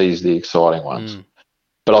just sees the exciting ones.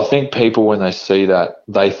 But I think people, when they see that,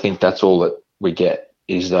 they think that's all that we get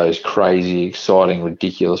is those crazy, exciting,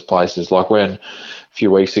 ridiculous places. Like when a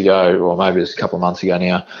few weeks ago, or maybe it's a couple of months ago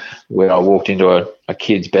now, where I walked into a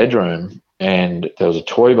kid's bedroom and there was a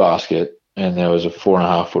toy basket and there was a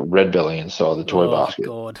 4.5-foot red belly inside the toy basket.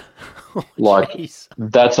 God. Geez.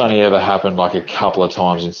 That's only ever happened like a couple of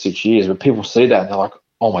times in 6 years. But people see that and they're like,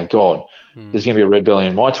 oh my God, there's going to be a red belly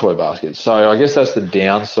in my toy basket. So I guess that's the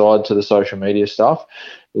downside to the social media stuff,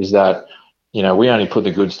 is that, we only put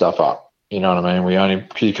the good stuff up. You know what I mean? We only,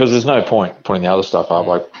 because there's no point putting the other stuff up.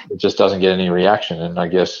 Like, it just doesn't get any reaction. And I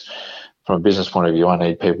guess from a business point of view, I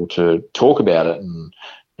need people to talk about it and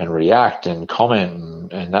react and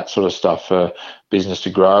comment and that sort of stuff for business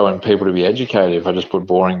to grow and people to be educated. If I just put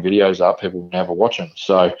boring videos up, people will never watch them.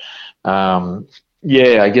 So,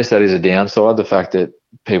 I guess that is a downside, the fact that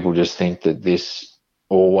people just think that this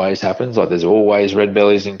always happens. Like there's always red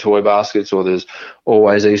bellies in toy baskets, or there's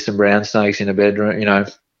always eastern brown snakes in a bedroom,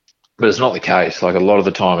 but it's not the case. Like a lot of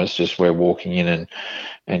the time it's just we're walking in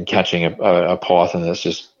and catching a python that's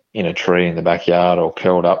just in a tree in the backyard or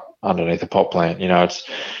curled up underneath a pot plant. It's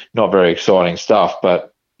not very exciting stuff,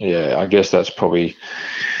 but yeah, I guess that's probably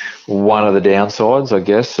one of the downsides, I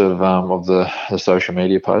guess, of the social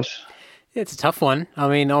media posts. Yeah, it's a tough one. I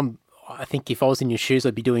mean, I think if I was in your shoes,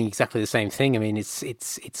 I'd be doing exactly the same thing. I mean, it's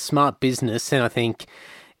smart business, and I think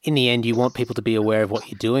in the end, you want people to be aware of what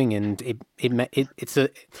you're doing, and it's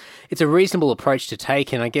a reasonable approach to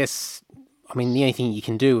take. And I guess, I mean, the only thing you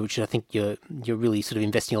can do, which I think you're really sort of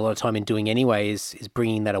investing a lot of time in doing anyway, is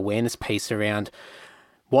bringing that awareness piece around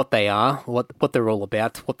what they are, what they're all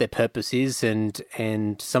about, what their purpose is, and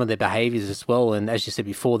some of their behaviours as well. And as you said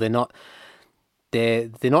before, they're not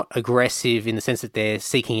aggressive in the sense that they're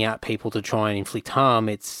seeking out people to try and inflict harm.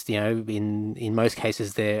 It's, in most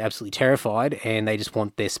cases they're absolutely terrified and they just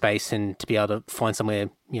want their space and to be able to find somewhere,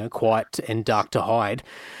 quiet and dark to hide.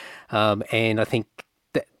 And I think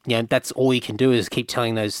that, that's all you can do is keep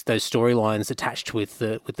telling those storylines attached with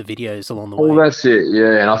the videos along the way. Well, that's it.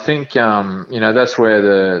 Yeah. And I think, that's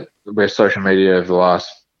where social media over the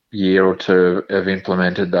last year or two have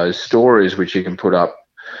implemented those stories, which you can put up,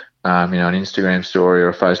 an Instagram story or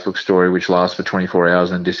a Facebook story, which lasts for 24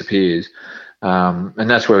 hours and disappears. And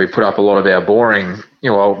that's where we put up a lot of our boring,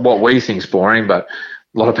 what we think is boring, but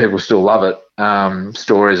a lot of people still love it.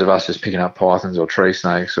 Stories of us just picking up pythons or tree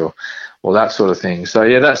snakes or that sort of thing. So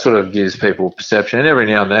yeah, that sort of gives people perception. And every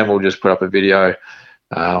now and then we'll just put up a video.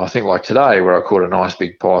 I think like today where I caught a nice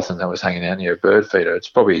big python that was hanging out near a bird feeder. It's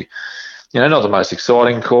probably, not the most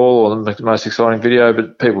exciting call or the most exciting video,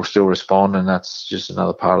 but people still respond, and that's just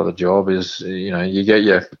another part of the job is, you get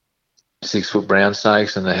your 6-foot brown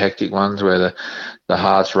snakes and the hectic ones where the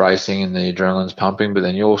heart's racing and the adrenaline's pumping, but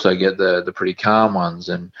then you also get the pretty calm ones.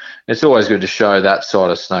 And it's always good to show that side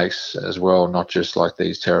of snakes as well, not just like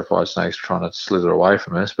these terrified snakes trying to slither away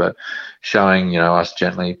from us, but showing, us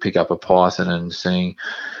gently pick up a python and seeing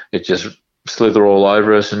it just slither all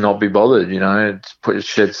over us and not be bothered, it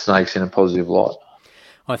sheds snakes in a positive light.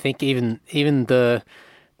 I think even the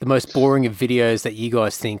most boring of videos that you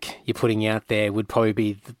guys think you're putting out there would probably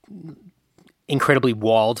be incredibly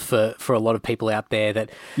wild for a lot of people out there that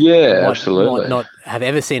absolutely might not have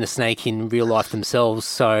ever seen a snake in real life themselves.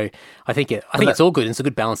 So I think it's all good. It's a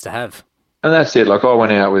good balance to have. And that's it. Like I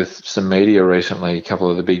went out with some media recently, a couple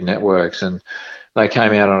of the big networks, and they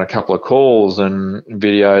came out on a couple of calls and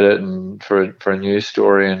videoed it and for a news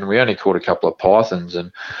story, and we only caught a couple of pythons,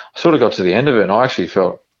 and I sort of got to the end of it and I actually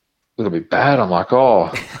felt a little bit bad. I'm like,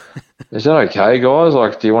 is that okay, guys?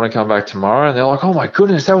 Like, do you want to come back tomorrow? And they're like, oh my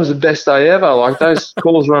goodness, that was the best day ever. Like those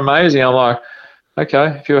calls were amazing. I'm like,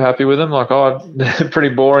 okay, if you're happy with them, like, they're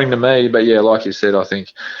pretty boring to me. But yeah, like you said, I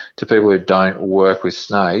think to people who don't work with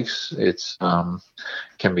snakes, it's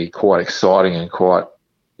can be quite exciting and quite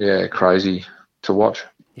crazy to watch.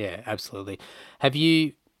 Yeah, absolutely. Have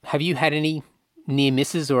you had any near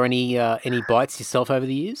misses or any bites yourself over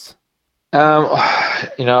the years?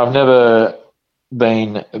 I've never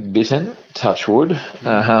been bitten, touch wood.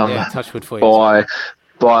 Touch wood for you.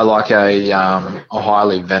 By like a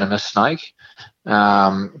highly venomous snake.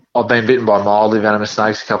 I've been bitten by mildly venomous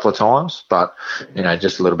snakes a couple of times, but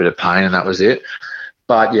just a little bit of pain and that was it.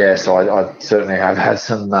 But yeah, so I certainly have had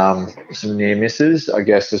some near misses. I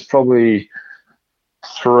guess there's probably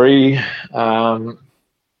three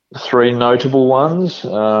notable ones.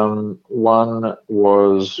 One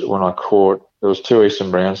was when I caught, there was 2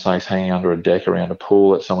 eastern brown snakes hanging under a deck around a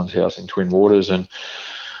pool at someone's house in Twin Waters, and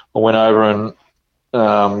I went over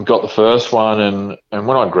and got the first one, and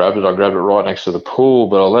when I grabbed it right next to the pool,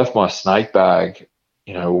 but I left my snake bag,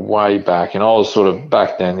 way back, and I was sort of,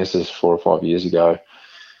 back then, this is 4 or 5 years ago,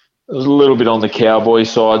 I was a little bit on the cowboy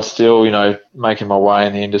side still, making my way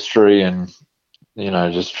in the industry and,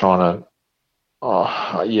 just trying to,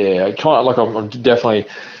 I definitely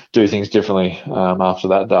do things differently after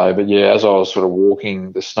that day. But yeah, as I was sort of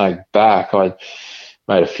walking the snake back, I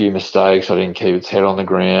made a few mistakes. I didn't keep its head on the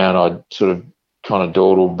ground. I sort of kind of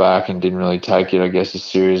dawdled back and didn't really take it, I guess, as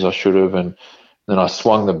serious as I should have. And then I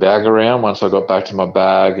swung the bag around once I got back to my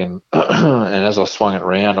bag, and and as I swung it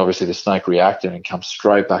around, obviously the snake reacted and come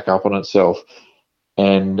straight back up on itself,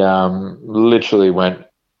 and literally went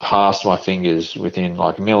past my fingers within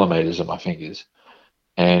like millimeters of my fingers.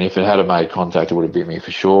 And if it had made contact, it would have bit me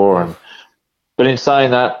for sure. But in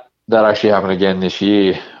saying that, that actually happened again this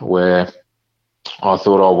year, where I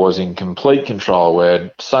thought I was in complete control,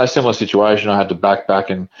 where, say, similar situation, I had to back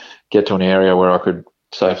and get to an area where I could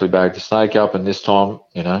safely bag the snake up. And this time,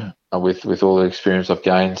 with all the experience I've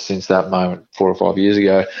gained since that moment 4 or 5 years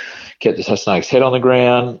ago, kept the snake's head on the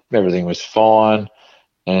ground. Everything was fine.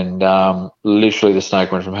 And literally the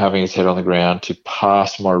snake went from having its head on the ground to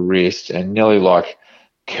past my wrist and nearly like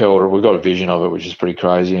curled. We've got a vision of it, which is pretty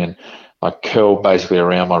crazy. And I curled basically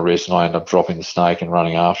around my wrist, and I ended up dropping the snake and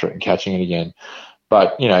running after it and catching it again.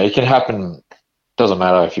 But, it can happen. Doesn't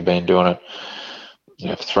matter if you've been doing it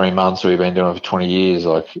for 3 months or you've been doing it for 20 years.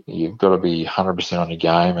 Like, you've got to be 100% on your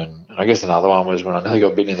game. And I guess another one was when I nearly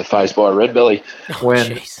got bitten in the face by a red belly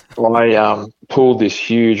when I pulled this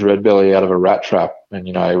huge red belly out of a rat trap. And,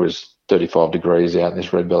 it was 35 degrees out, and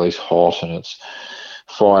this red belly's hot and it's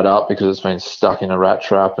fired up because it's been stuck in a rat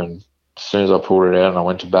trap. And as soon as I pulled it out and I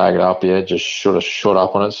went to bag it up, it just sort of shot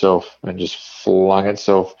up on itself and just flung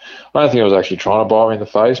itself. I don't think I was actually trying to bite me in the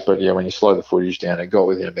face, but when you slow the footage down, it got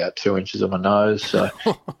within about 2 inches of my nose. So,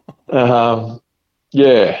 so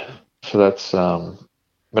that's,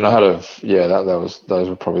 but I had those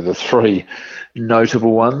were probably the 3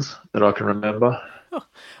 notable ones that I can remember.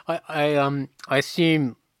 I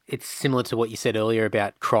assume it's similar to what you said earlier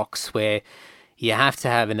about Crocs, where you have to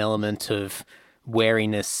have an element of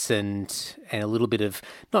wariness and a little bit of,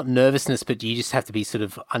 not nervousness, but you just have to be sort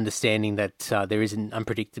of understanding that there is an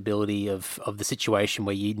unpredictability of the situation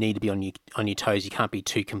where you need to be on your toes. You can't be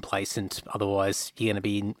too complacent, otherwise you're going to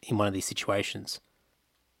be in one of these situations.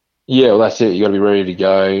 Yeah, well, that's it. You got to be ready to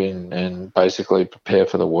go and basically prepare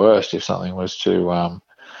for the worst if something was to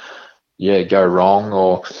go wrong,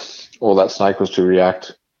 or that snake was to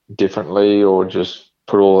react differently, or just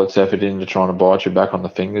put all its effort into trying to bite you back on the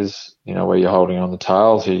fingers, where you're holding on the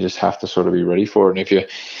tail. So you just have to sort of be ready for it. And if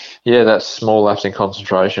that small lapse in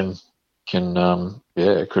concentration can,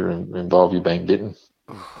 it could involve you being bitten.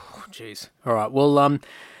 Oh, jeez. All right. Well,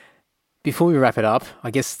 before we wrap it up,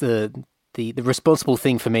 I guess the responsible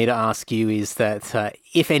thing for me to ask you is that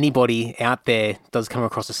if anybody out there does come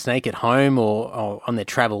across a snake at home or on their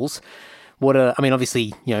travels,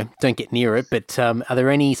 obviously, don't get near it, but are there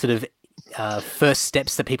any sort of first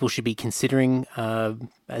steps that people should be considering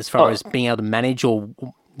as far as being able to manage or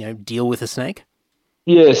deal with a snake?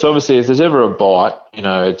 Yeah, so obviously if there's ever a bite,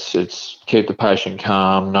 it's keep the patient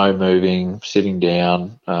calm, no moving, sitting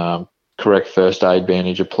down, correct first aid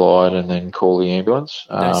bandage applied, and then call the ambulance.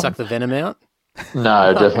 Don't suck the venom out?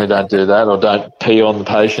 No, definitely don't do that, or don't pee on the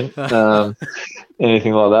patient,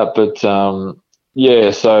 anything like that. But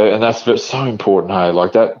and that's so important. Hey,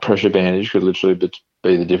 like that pressure bandage could literally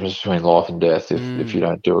be the difference between life and death if you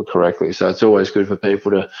don't do it correctly. So it's always good for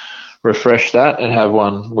people to refresh that and have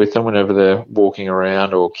one with them whenever they're walking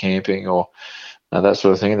around or camping or that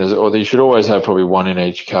sort of thing. You should always have probably one in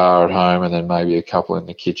each car at home, and then maybe a couple in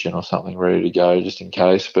the kitchen or something ready to go just in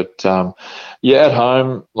case. But at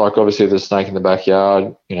home, like obviously if there's a snake in the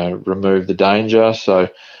backyard, remove the danger. So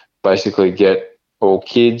basically get all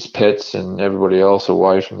kids, pets, and everybody else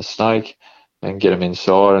away from the snake and get them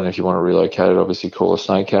inside. And if you want to relocate it, obviously call a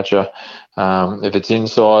snake catcher. If it's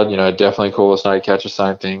inside, definitely call a snake catcher.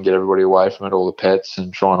 Same thing, get everybody away from it, all the pets,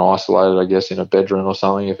 and try and isolate it, I guess, in a bedroom or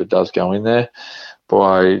something if it does go in there,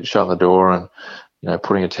 by shutting the door and,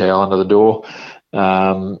 putting a towel under the door.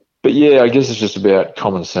 But I guess it's just about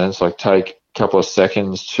common sense. Like take a couple of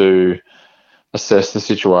seconds to assess the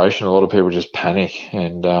situation. A lot of people just panic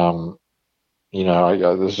and,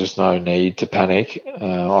 there's just no need to panic.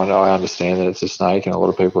 I understand that it's a snake and a lot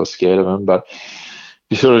of people are scared of them, but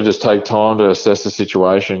you sort of just take time to assess the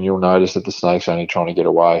situation. You'll notice that the snake's only trying to get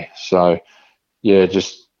away. So,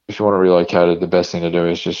 just if you want to relocate it, the best thing to do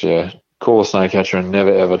is just, call a snake catcher and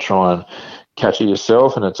never, ever try and catch it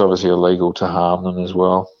yourself. And it's obviously illegal to harm them as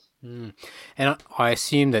well. Mm. And I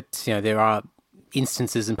assume that, there are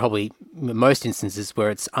instances, and probably most instances, where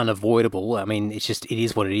it's unavoidable. I mean, it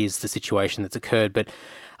is what it is, the situation that's occurred. But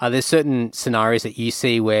are there certain scenarios that you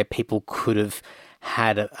see where people could have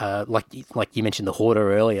had, like you mentioned the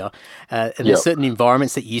hoarder earlier, and there's certain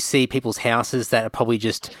environments that you see people's houses that are probably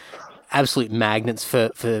just absolute magnets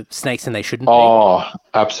for snakes, and they shouldn't be? Oh,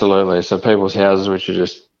 absolutely. So people's houses which are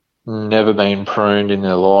just never been pruned in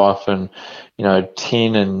their life, and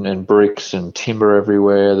tin and bricks and timber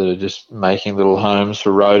everywhere that are just making little homes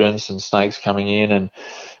for rodents and snakes coming in, and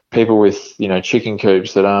people with chicken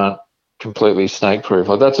coops that aren't completely snake proof.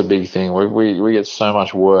 Like that's a big thing. We get so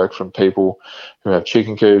much work from people who have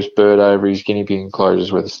chicken coops, bird aviaries, guinea pig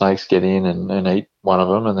enclosures where the snakes get in and eat one of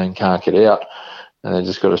them and then can't get out, and they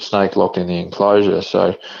just got a snake locked in the enclosure.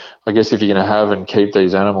 So I guess if you're going to have and keep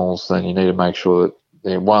these animals, then you need to make sure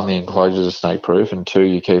that one, the enclosures are snake proof, and two,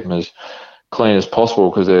 you keep them as clean as possible,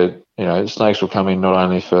 because snakes will come in not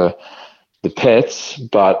only for the pets,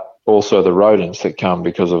 but also the rodents that come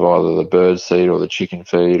because of either the bird seed or the chicken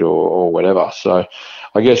feed or whatever. So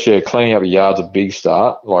I guess, cleaning up your yard's a big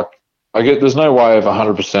start. Like, I get there's no way of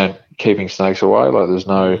 100% keeping snakes away. Like, there's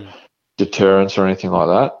no deterrence or anything like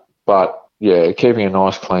that. But yeah, keeping a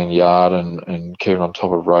nice clean yard and keeping on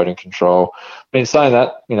top of rodent control. I mean, saying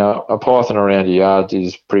that, a python around your yard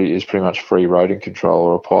is pretty much free rodent control,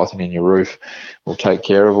 or a python in your roof will take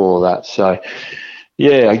care of all of that. So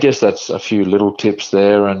yeah, I guess that's a few little tips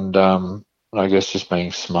there, and I guess just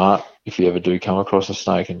being smart if you ever do come across a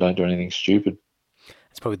snake, and don't do anything stupid.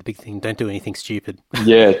 That's probably the big thing. Don't do anything stupid.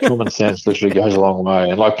 Yeah, common sense literally goes a long way.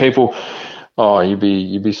 And like people, you'd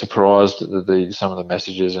be surprised at some of the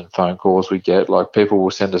messages and phone calls we get. Like, people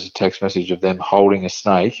will send us a text message of them holding a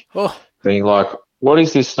snake, being like, "What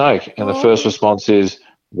is this snake?" And the first response is,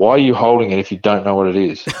 "Why are you holding it if you don't know what it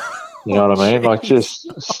is?" You know what I mean? Like,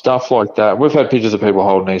 just stuff like that. We've had pictures of people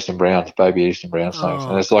holding baby eastern brown snakes,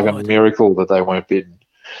 and it's like a miracle that they weren't bitten.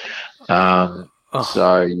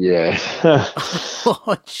 So, yeah.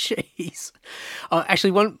 Oh, jeez.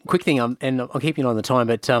 Actually, one quick thing, and I'll keep you on the time,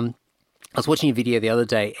 but I was watching a video the other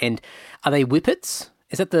day, and are they whippets?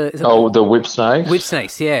 Is that the whip snakes? Whip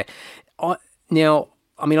snakes, yeah. Now,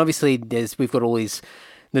 I mean, obviously, we've got all these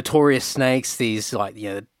notorious snakes, these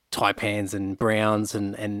taipans and browns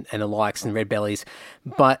and the likes and red bellies,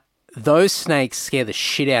 but those snakes scare the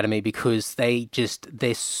shit out of me because they're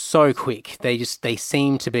so quick. They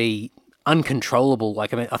seem to be uncontrollable.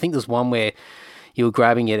 Like, I mean, I think there's one where you were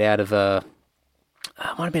grabbing it out of it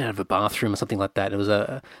might have been out of a bathroom or something like that. It was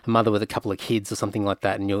a mother with a couple of kids or something like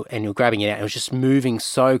that, and you're grabbing it out. It was just moving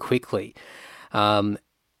so quickly. I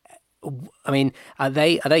mean, are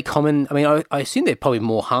they common? I mean, I assume they're probably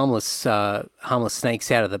more harmless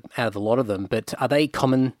snakes out of the lot of them. But are they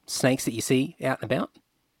common snakes that you see out and about?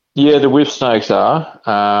 Yeah, the whip snakes are.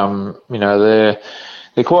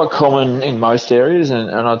 They're quite common in most areas, and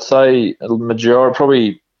I'd say a majority,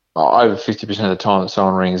 probably over 50% of the time that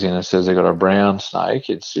someone rings in and says they've got a brown snake,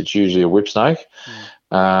 it's usually a whip snake.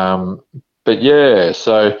 But yeah,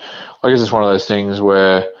 so I guess it's one of those things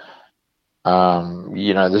where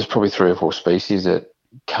there's probably 3 or 4 species that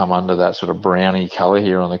come under that sort of browny colour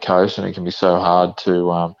here on the coast, and it can be so hard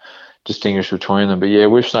to distinguish between them. But yeah,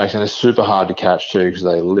 whip snakes, and they're super hard to catch too because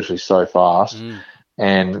they're literally so fast,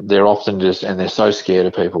 and they're often and they're so scared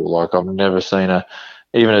of people. Like, I've never seen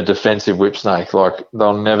even a defensive whip snake. Like,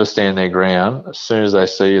 they'll never stand their ground. As soon as they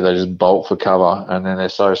see you, they just bolt for cover, and then they're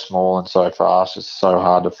so small and so fast, it's so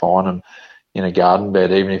hard to find them in a garden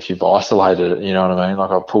bed, even if you've isolated it, you know what I mean?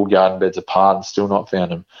 Like, I've pulled garden beds apart and still not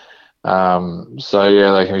found them. So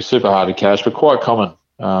yeah, they can be super hard to catch, but quite common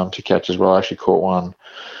to catch as well. I actually caught one.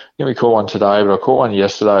 We caught one today, but I caught one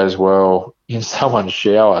yesterday as well in someone's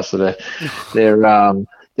shower. So they're one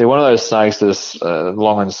of those snakes that's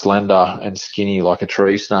long and slender and skinny like a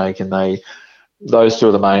tree snake, and those two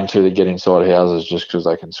are the main two that get inside houses just because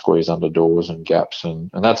they can squeeze under doors and gaps,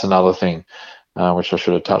 and that's another thing. Which I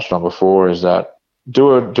should have touched on before, is that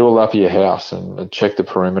do a lap of your house and check the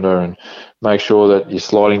perimeter and make sure that your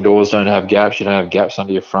sliding doors don't have gaps. You don't have gaps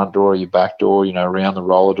under your front door or your back door, around the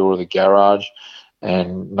roller door of the garage,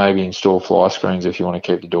 and maybe install fly screens if you want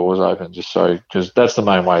to keep the doors open, because that's the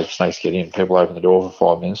main way snakes get in. People open the door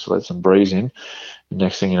for 5 minutes to let some breeze in.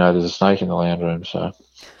 Next thing you know, there's a snake in the lounge room. So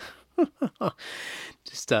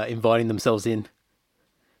just inviting themselves in.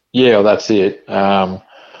 Yeah, well, that's it.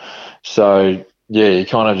 So yeah, you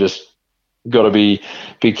kind of just got to be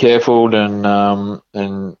careful and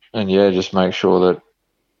just make sure that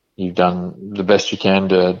you've done the best you can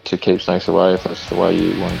to keep snakes away if that's the way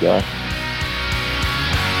you want to go.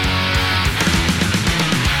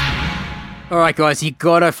 All right, guys, you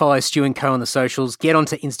got to follow Stu and Co on the socials. Get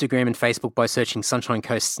onto Instagram and Facebook by searching Sunshine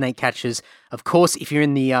Coast Snake Catchers. Of course, if you're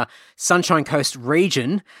in the Sunshine Coast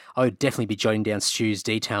region, I would definitely be jotting down Stu's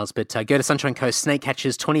details. But go to Sunshine Coast Snake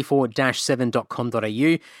Catchers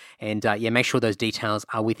 24-7.com.au and make sure those details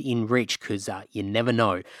are within reach because you never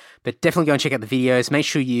know. But definitely go and check out the videos. Make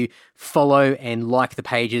sure you follow and like the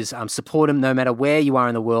pages. Support them no matter where you are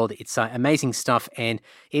in the world. It's amazing stuff. And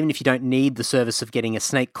even if you don't need the service of getting a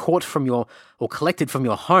snake caught from or collected from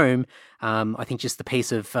your home, I think just the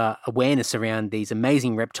piece of awareness around these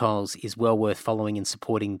amazing reptiles is well worth following and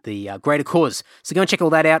supporting the greater cause. So go and check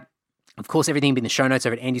all that out. Of course, everything will be in the show notes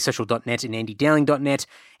over at andysocial.net and andydowling.net.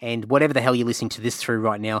 And whatever the hell you're listening to this through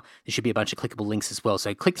right now, there should be a bunch of clickable links as well.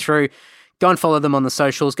 So click through. Go and follow them on the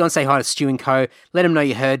socials. Go and say hi to Stu and Co. Let them know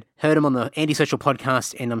you heard them on the Antisocial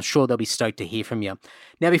podcast, and I'm sure they'll be stoked to hear from you.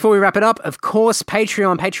 Now, before we wrap it up, of course,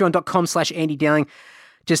 patreon.com/AndyDowling.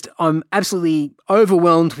 I'm absolutely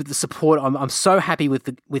overwhelmed with the support. I'm so happy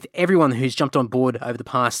with everyone who's jumped on board over the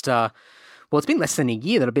past, it's been less than a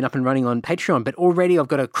year that I've been up and running on Patreon, but already I've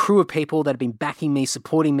got a crew of people that have been backing me,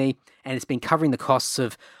 supporting me, and it's been covering the costs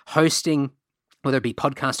of hosting, whether it be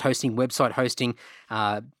podcast hosting, website hosting,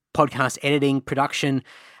 podcast editing, production,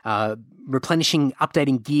 replenishing,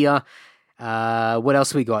 updating gear. What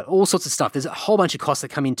else have we got? All sorts of stuff. There's a whole bunch of costs that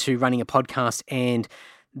come into running a podcast, and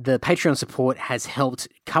the Patreon support has helped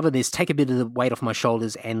cover this, take a bit of the weight off my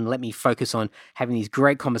shoulders, and let me focus on having these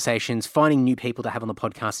great conversations, finding new people to have on the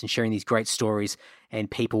podcast, and sharing these great stories and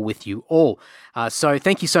people with you all. So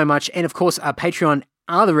thank you so much. And of course, Patreon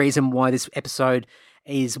are the reason why this episode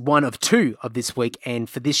is one of 2 of this week, and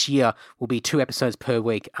for this year will be 2 episodes per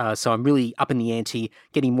week. So I'm really up in the ante,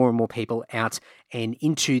 getting more and more people out and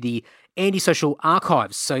into the Andy Social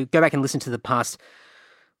archives. So go back and listen to the past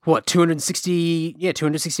 260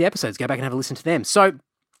 episodes. Go back and have a listen to them. So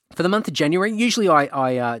for the month of January, usually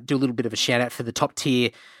I do a little bit of a shout out for the top tier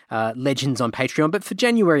legends on Patreon, but for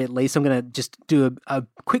January at least, I'm going to just do a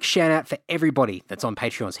quick shout out for everybody that's on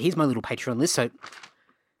Patreon. So here's my little Patreon list. So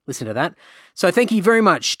listen to that. So thank you very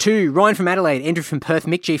much to Ryan from Adelaide, Andrew from Perth,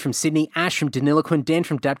 Mick G from Sydney, Ash from Deniliquin, Dan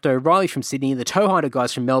from Dapto, Riley from Sydney, the Towhider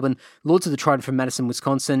guys from Melbourne, Lords of the Trident from Madison,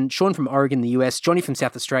 Wisconsin, Sean from Oregon, the US, Johnny from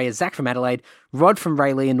South Australia, Zach from Adelaide, Rod from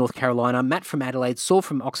Rayleigh in North Carolina, Matt from Adelaide, Saul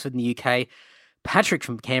from Oxford in the UK, Patrick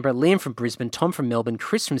from Canberra, Liam from Brisbane, Tom from Melbourne,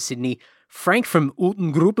 Chris from Sydney, Frank from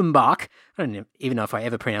Utengruppenbach, I don't even know if I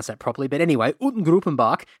ever pronounced that properly, but anyway,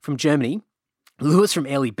 Utengruppenbach from Germany, Lewis from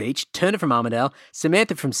Airlie Beach, Turner from Armidale,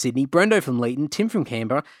 Samantha from Sydney, Brendo from Leeton, Tim from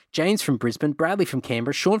Canberra, James from Brisbane, Bradley from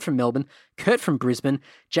Canberra, Sean from Melbourne, Kurt from Brisbane,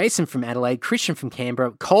 Jason from Adelaide, Christian from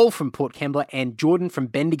Canberra, Cole from Port Kembla, and Jordan from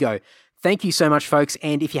Bendigo. Thank you so much, folks.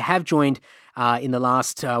 And if you have joined in the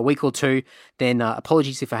last week or 2, then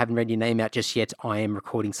apologies if I haven't read your name out just yet. I am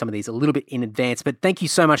recording some of these a little bit in advance. But thank you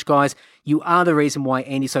so much, guys. You are the reason why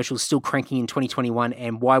Andy Social is still cranking in 2021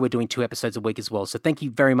 and why we're doing 2 episodes a week as well. So thank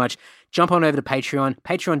you very much. Jump on over to Patreon,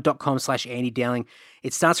 patreon.com/Andy Dowling.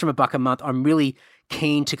 It starts from $1 a month. I'm really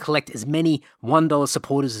keen to collect as many $1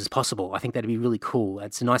 supporters as possible. I think that'd be really cool.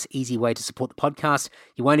 It's a nice, easy way to support the podcast.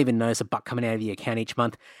 You won't even notice $1 coming out of your account each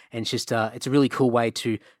month. And it's just, it's a really cool way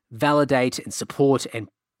to validate and support and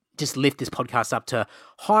just lift this podcast up to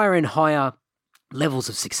higher and higher levels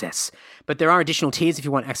of success. But there are additional tiers if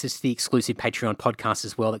you want access to the exclusive Patreon podcast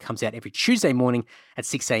as well that comes out every Tuesday morning at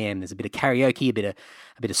 6 a.m. There's a bit of karaoke, a bit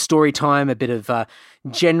of story time, a bit of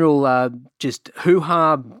general just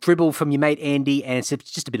hoo-ha dribble from your mate Andy, and it's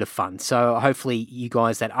just a bit of fun. So hopefully you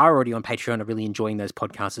guys that are already on Patreon are really enjoying those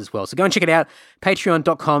podcasts as well. So go and check it out,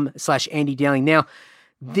 patreon.com/Andy Dowling. Now,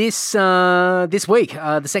 this week,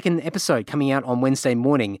 the second episode coming out on Wednesday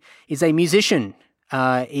morning is a musician.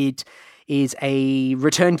 It is a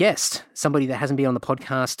return guest, somebody that hasn't been on the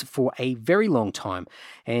podcast for a very long time.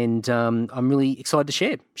 And I'm really excited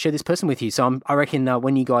to share this person with you. So I reckon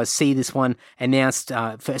when you guys see this one announced,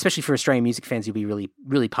 especially for Australian music fans, you'll be really,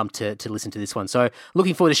 really pumped to listen to this one. So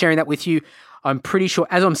looking forward to sharing that with you. I'm pretty sure,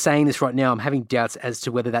 as I'm saying this right now, I'm having doubts as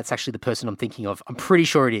to whether that's actually the person I'm thinking of. I'm pretty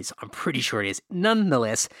sure it is.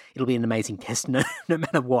 Nonetheless, it'll be an amazing guest no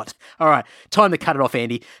matter what. All right, time to cut it off,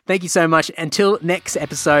 Andy. Thank you so much. Until next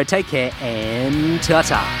episode, take care and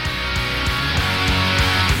ta-ta.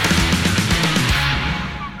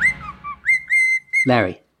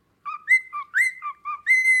 Larry,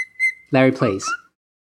 please.